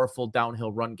powerful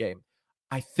downhill run game.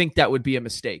 I think that would be a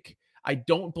mistake. I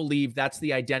don't believe that's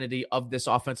the identity of this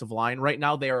offensive line right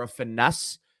now. They are a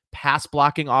finesse pass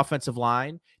blocking offensive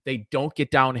line. They don't get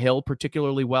downhill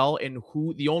particularly well. And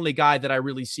the only guy that I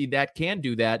really see that can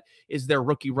do that is their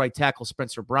rookie right tackle,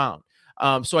 Spencer Brown.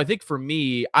 So I think for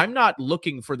me, I'm not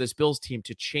looking for this Bills team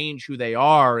to change who they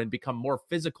are and become more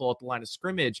physical at the line of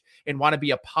scrimmage and want to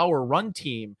be a power run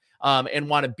team and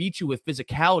want to beat you with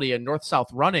physicality and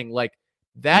north-south running. Like,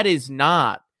 that is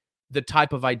not the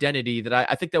type of identity that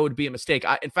I think that would be a mistake.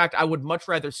 In fact, I would much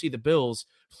rather see the Bills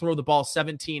throw the ball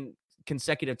 17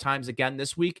 consecutive times again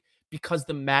this week because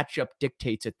the matchup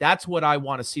dictates it. That's what I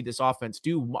want to see this offense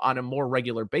do on a more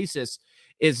regular basis,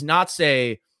 is not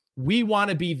say, we want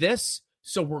to be this,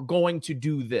 so we're going to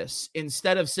do this,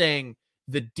 instead of saying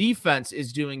the defense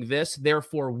is doing this,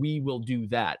 therefore we will do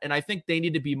that. And I think they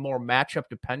need to be more matchup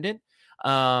dependent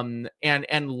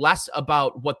and less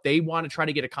about what they want to try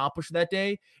to get accomplished that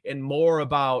day and more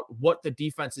about what the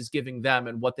defense is giving them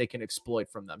and what they can exploit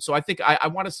from them. So I think I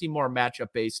want to see more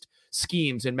matchup-based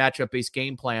schemes and matchup-based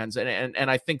game plans.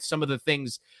 And I think some of the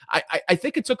things, I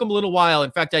think it took them a little while. In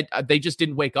fact, they just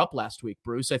didn't wake up last week,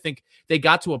 Bruce. I think they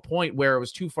got to a point where it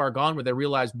was too far gone where they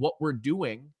realized what we're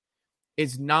doing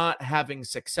is not having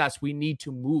success. We need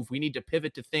to move. We need to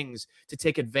pivot to things to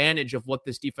take advantage of what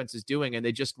this defense is doing, and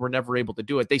they just were never able to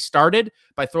do it. They started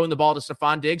by throwing the ball to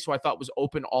Stephon Diggs, who I thought was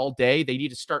open all day. They need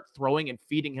to start throwing and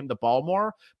feeding him the ball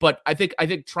more. But I think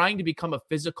trying to become a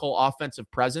physical offensive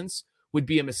presence would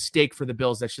be a mistake for the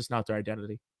Bills. That's just not their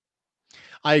identity.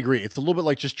 I agree. It's a little bit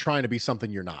like just trying to be something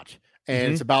you're not.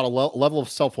 And it's about a level of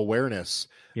self-awareness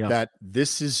that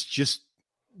this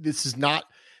is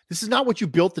not what you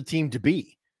built the team to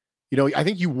be. You know, I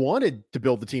think you wanted to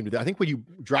build the team to that. I think when you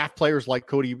draft players like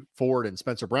Cody Ford and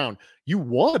Spencer Brown, you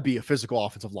want to be a physical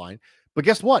offensive line. But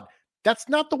guess what? That's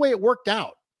not the way it worked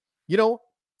out. You know,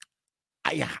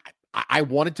 I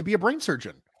wanted to be a brain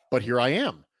surgeon, but here I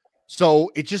am.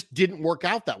 So it just didn't work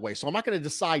out that way. So I'm not going to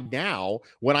decide now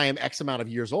when I am X amount of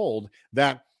years old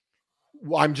that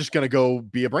I'm just going to go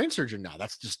be a brain surgeon now.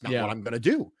 That's just not what I'm going to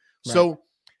do. Right. So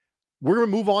we're going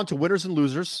to move on to winners and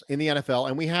losers in the NFL,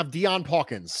 and we have Deion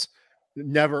Hawkins.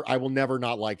 I will never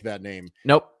not like that name.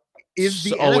 Nope. Is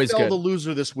the always NFL good. The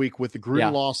loser this week with the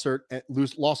Gruden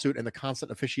lawsuit and the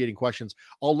constant officiating questions?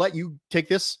 I'll let you take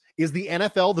this. Is the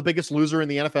NFL the biggest loser in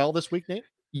the NFL this week, Nate?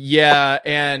 Yeah,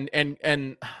 and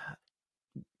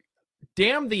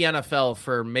damn the NFL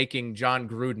for making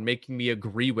me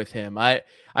agree with him. I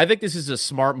think this is a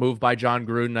smart move by John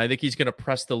Gruden. I think he's going to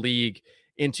press the league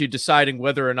into deciding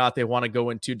whether or not they want to go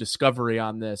into discovery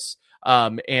on this,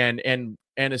 and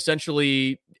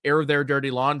essentially air their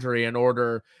dirty laundry in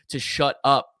order to shut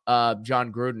up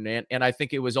John Gruden. And I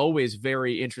think it was always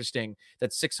very interesting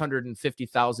that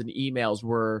 650,000 emails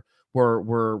were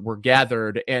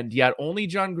gathered, and yet only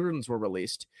John Gruden's were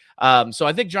released. So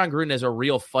I think John Gruden has a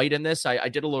real fight in this. I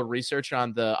did a little research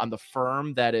on the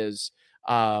firm that is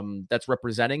that's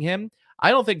representing him.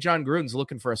 I don't think John Gruden's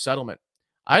looking for a settlement.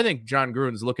 I think John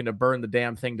Gruden's looking to burn the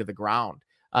damn thing to the ground.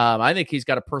 I think he's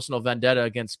got a personal vendetta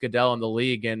against Goodell and the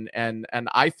league, and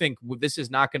I think this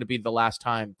is not going to be the last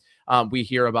time we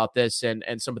hear about this and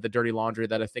some of the dirty laundry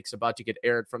that I think is about to get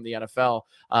aired from the NFL,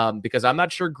 because I'm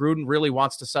not sure Gruden really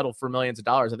wants to settle for millions of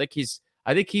dollars. I think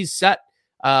he's set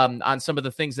on some of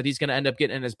the things that he's going to end up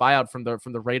getting in his buyout from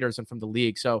the Raiders and from the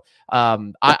league. So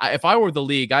if I were the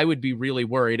league, I would be really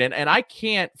worried, and I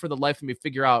can't for the life of me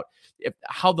figure out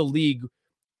how the league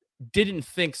didn't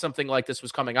think something like this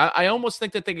was coming. I almost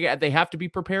think that they have to be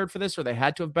prepared for this, or they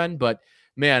had to have been. But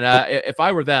man, if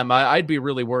I were them, I'd be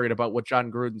really worried about what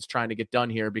John Gruden's trying to get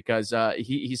done here, because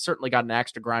he's certainly got an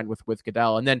axe to grind with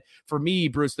Goodell. And then for me,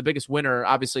 Bruce, the biggest winner,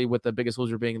 obviously with the biggest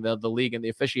loser being the league and the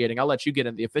officiating. I'll let you get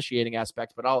into the officiating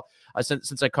aspect, but I'll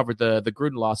since I covered the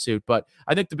Gruden lawsuit. But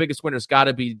I think the biggest winner's got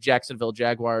to be Jacksonville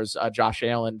Jaguars, Josh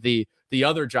Allen, the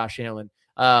other Josh Allen.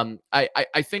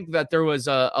 I think that there was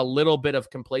a little bit of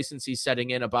complacency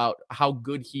setting in about how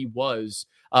good he was.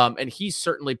 And he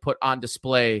certainly put on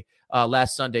display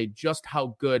last Sunday just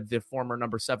how good the former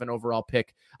number 7 overall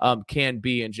pick can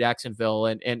be in Jacksonville.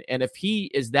 And if he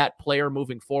is that player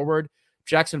moving forward,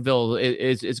 Jacksonville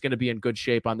is going to be in good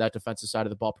shape on that defensive side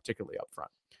of the ball, particularly up front.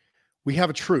 We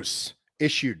have a truce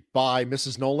issued by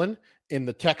Mrs. Nolan in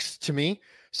the text to me.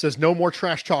 Says no more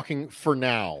trash talking for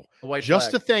now.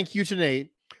 Just to thank you to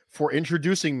Nate for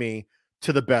introducing me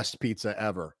to the best pizza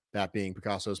ever. That being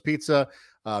Picasso's Pizza.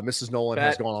 Mrs. Nolan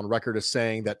has gone on record as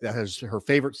saying that is her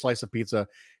favorite slice of pizza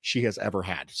she has ever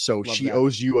had. So she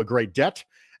owes you a great debt,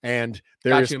 and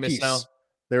there is peace.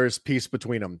 There is peace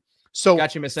between them. So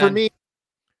for me,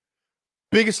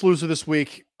 biggest loser this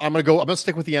week, I'm going to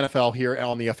stick with the NFL here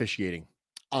on the officiating.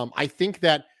 I think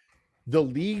that the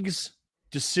league's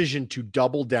decision to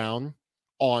double down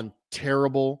on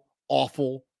terrible,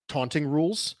 awful taunting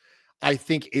rules, I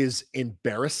think is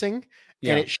embarrassing.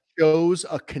 Yeah. And it shows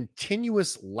a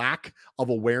continuous lack of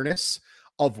awareness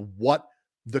of what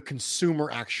the consumer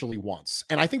actually wants.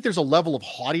 And I think there's a level of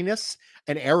haughtiness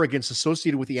and arrogance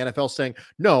associated with the NFL saying,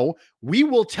 no, we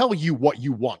will tell you what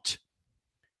you want.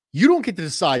 You don't get to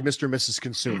decide, Mr. and Mrs.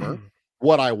 Consumer,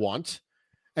 what I want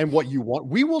and what you want.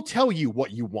 We will tell you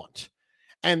what you want.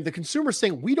 And the consumer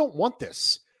saying, we don't want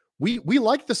this. We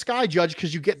like the sky judge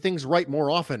because you get things right more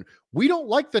often. We don't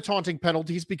like the taunting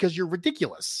penalties because you're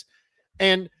ridiculous.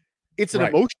 And it's an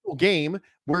emotional game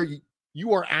where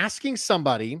you are asking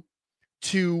somebody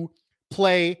to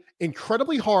play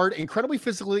incredibly hard, incredibly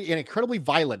physically, and incredibly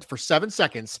violent for 7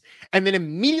 seconds, and then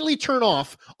immediately turn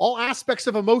off all aspects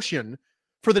of emotion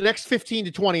for the next 15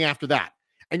 to 20 after that.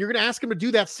 And you're going to ask them to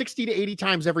do that 60 to 80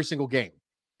 times every single game.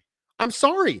 I'm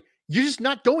sorry. You're just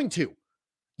not going to.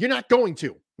 You're not going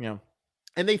to. Yeah.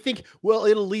 And they think, well,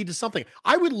 it'll lead to something.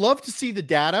 I would love to see the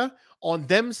data on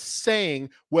them saying,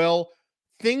 well,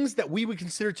 things that we would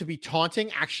consider to be taunting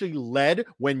actually led,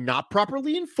 when not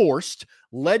properly enforced,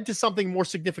 led to something more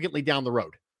significantly down the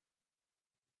road.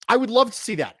 I would love to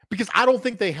see that, because I don't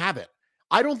think they have it.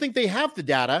 I don't think they have the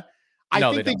data. I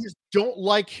think they just don't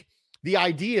like the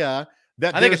idea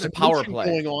that there's a power play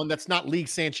going on that's not league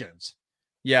sanctions.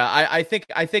 Yeah, I think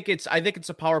it's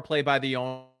a power play by the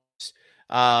owners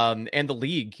and the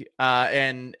league,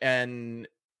 and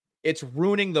it's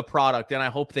ruining the product. And I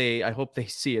hope they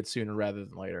see it sooner rather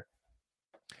than later.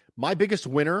 My biggest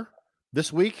winner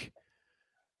this week.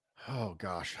 Oh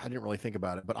gosh, I didn't really think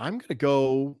about it, but I'm gonna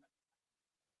go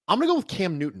with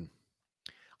Cam Newton.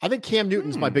 I think Cam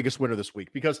Newton's my biggest winner this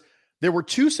week, because there were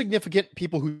two significant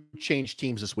people who changed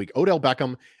teams this week, Odell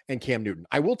Beckham and Cam Newton.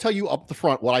 I will tell you up the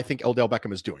front what I think Odell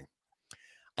Beckham is doing.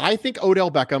 I think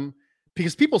Odell Beckham,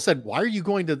 because people said, why are you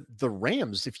going to the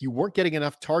Rams if you weren't getting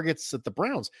enough targets at the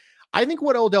Browns? I think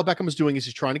what Odell Beckham is doing is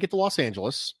he's trying to get to Los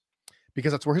Angeles,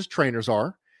 because that's where his trainers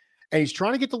are. And he's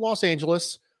trying to get to Los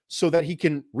Angeles so that he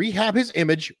can rehab his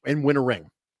image and win a ring.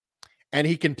 And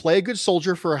he can play a good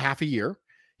soldier for a half a year.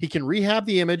 He can rehab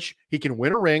the image. He can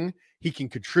win a ring. He can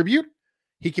contribute.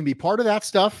 He can be part of that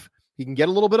stuff. He can get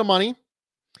a little bit of money.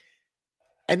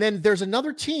 And then there's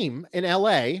another team in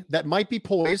LA that might be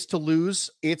poised to lose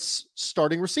its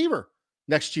starting receiver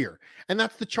next year. And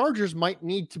that's the Chargers might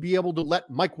need to be able to let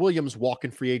Mike Williams walk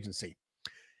in free agency.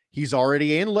 He's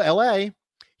already in LA.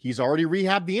 He's already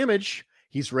rehabbed the image.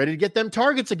 He's ready to get them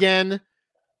targets again.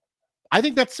 I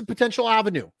think that's a potential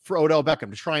avenue for Odell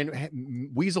Beckham to try and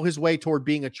weasel his way toward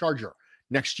being a Charger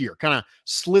next year, kind of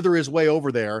slither his way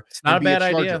over there. It's not a bad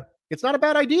idea. It's not a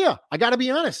bad idea. I got to be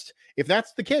honest. If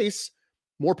that's the case,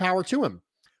 more power to him.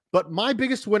 But my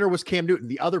biggest winner was Cam Newton,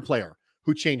 the other player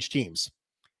who changed teams.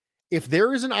 If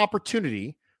there is an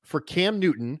opportunity for Cam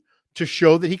Newton to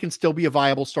show that he can still be a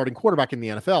viable starting quarterback in the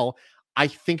NFL, I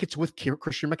think it's with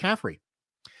Christian McCaffrey.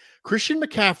 Christian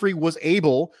McCaffrey was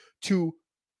able to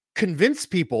convince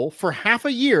people for half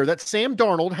a year that Sam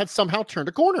Darnold had somehow turned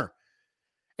a corner.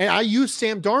 And I used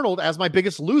Sam Darnold as my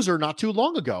biggest loser not too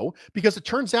long ago, because it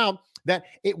turns out that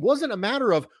it wasn't a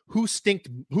matter of who stank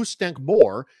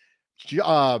more,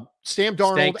 Sam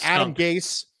Darnold, Adam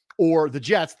Gase, or the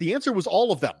Jets. The answer was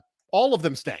all of them. All of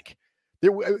them stank.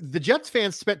 The Jets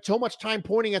fans spent so much time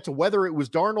pointing at to whether it was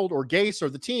Darnold or Gase or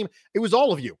the team. It was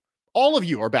all of you. All of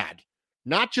you are bad.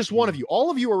 Not just one of you.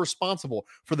 All of you are responsible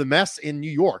for the mess in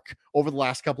New York over the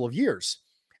last couple of years.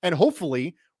 And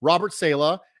hopefully Robert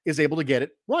Saleh is able to get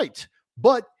it right.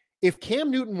 But if Cam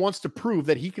Newton wants to prove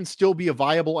that he can still be a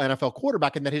viable NFL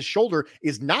quarterback and that his shoulder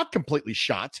is not completely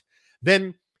shot,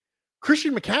 then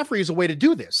Christian McCaffrey is a way to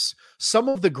do this. Some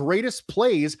of the greatest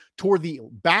plays toward the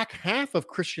back half of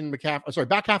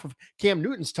Cam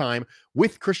Newton's time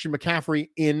with Christian McCaffrey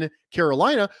in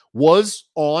Carolina was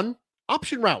on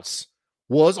option routes,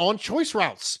 was on choice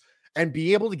routes, and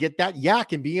be able to get that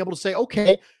yak and be able to say,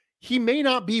 okay, he may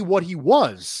not be what he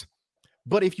was,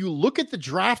 but if you look at the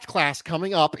draft class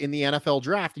coming up in the NFL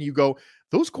draft and you go,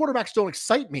 those quarterbacks don't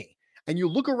excite me, and you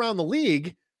look around the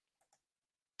league,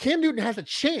 Cam Newton has a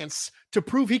chance to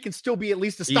prove he can still be at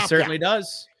least a stopgap. He certainly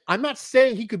does. I'm not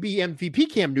saying he could be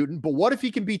MVP Cam Newton, but what if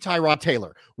he can be Tyrod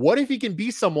Taylor? What if he can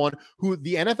be someone who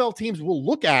the NFL teams will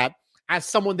look at as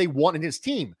someone they want in his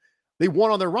team? They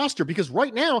want on their roster, because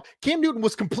right now, Cam Newton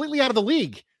was completely out of the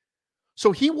league.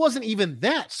 So he wasn't even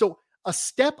that. So a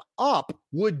step up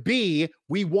would be,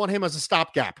 we want him as a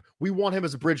stopgap. We want him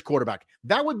as a bridge quarterback.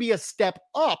 That would be a step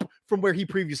up from where he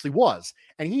previously was.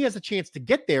 And he has a chance to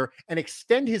get there and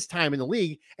extend his time in the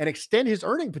league and extend his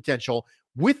earning potential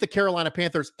with the Carolina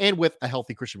Panthers and with a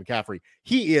healthy Christian McCaffrey.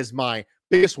 He is my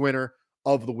biggest winner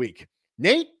of the week.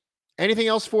 Nate, anything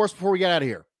else for us before we get out of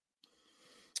here?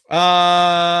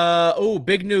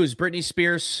 Big news. Britney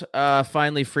Spears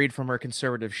finally freed from her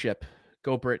conservatorship.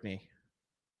 Go Britney.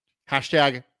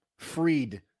 Hashtag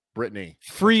freed Britney.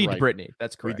 Freed That's right. Britney.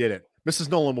 That's correct. We did it. Mrs.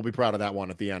 Nolan will be proud of that one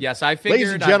at the end. Yes, I figured.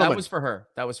 Ladies and gentlemen, that was for her.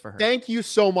 That was for her. Thank you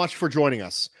so much for joining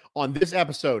us on this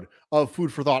episode of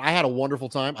Food for Thought. I had a wonderful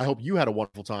time. I hope you had a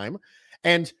wonderful time.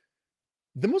 And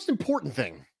the most important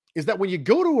thing is that when you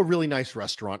go to a really nice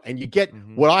restaurant and you get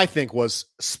what I think was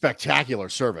spectacular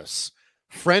service,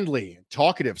 friendly,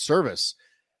 talkative service,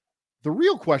 the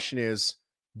real question is,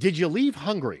 did you leave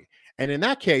hungry? And in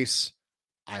that case,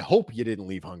 I hope you didn't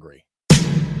leave hungry.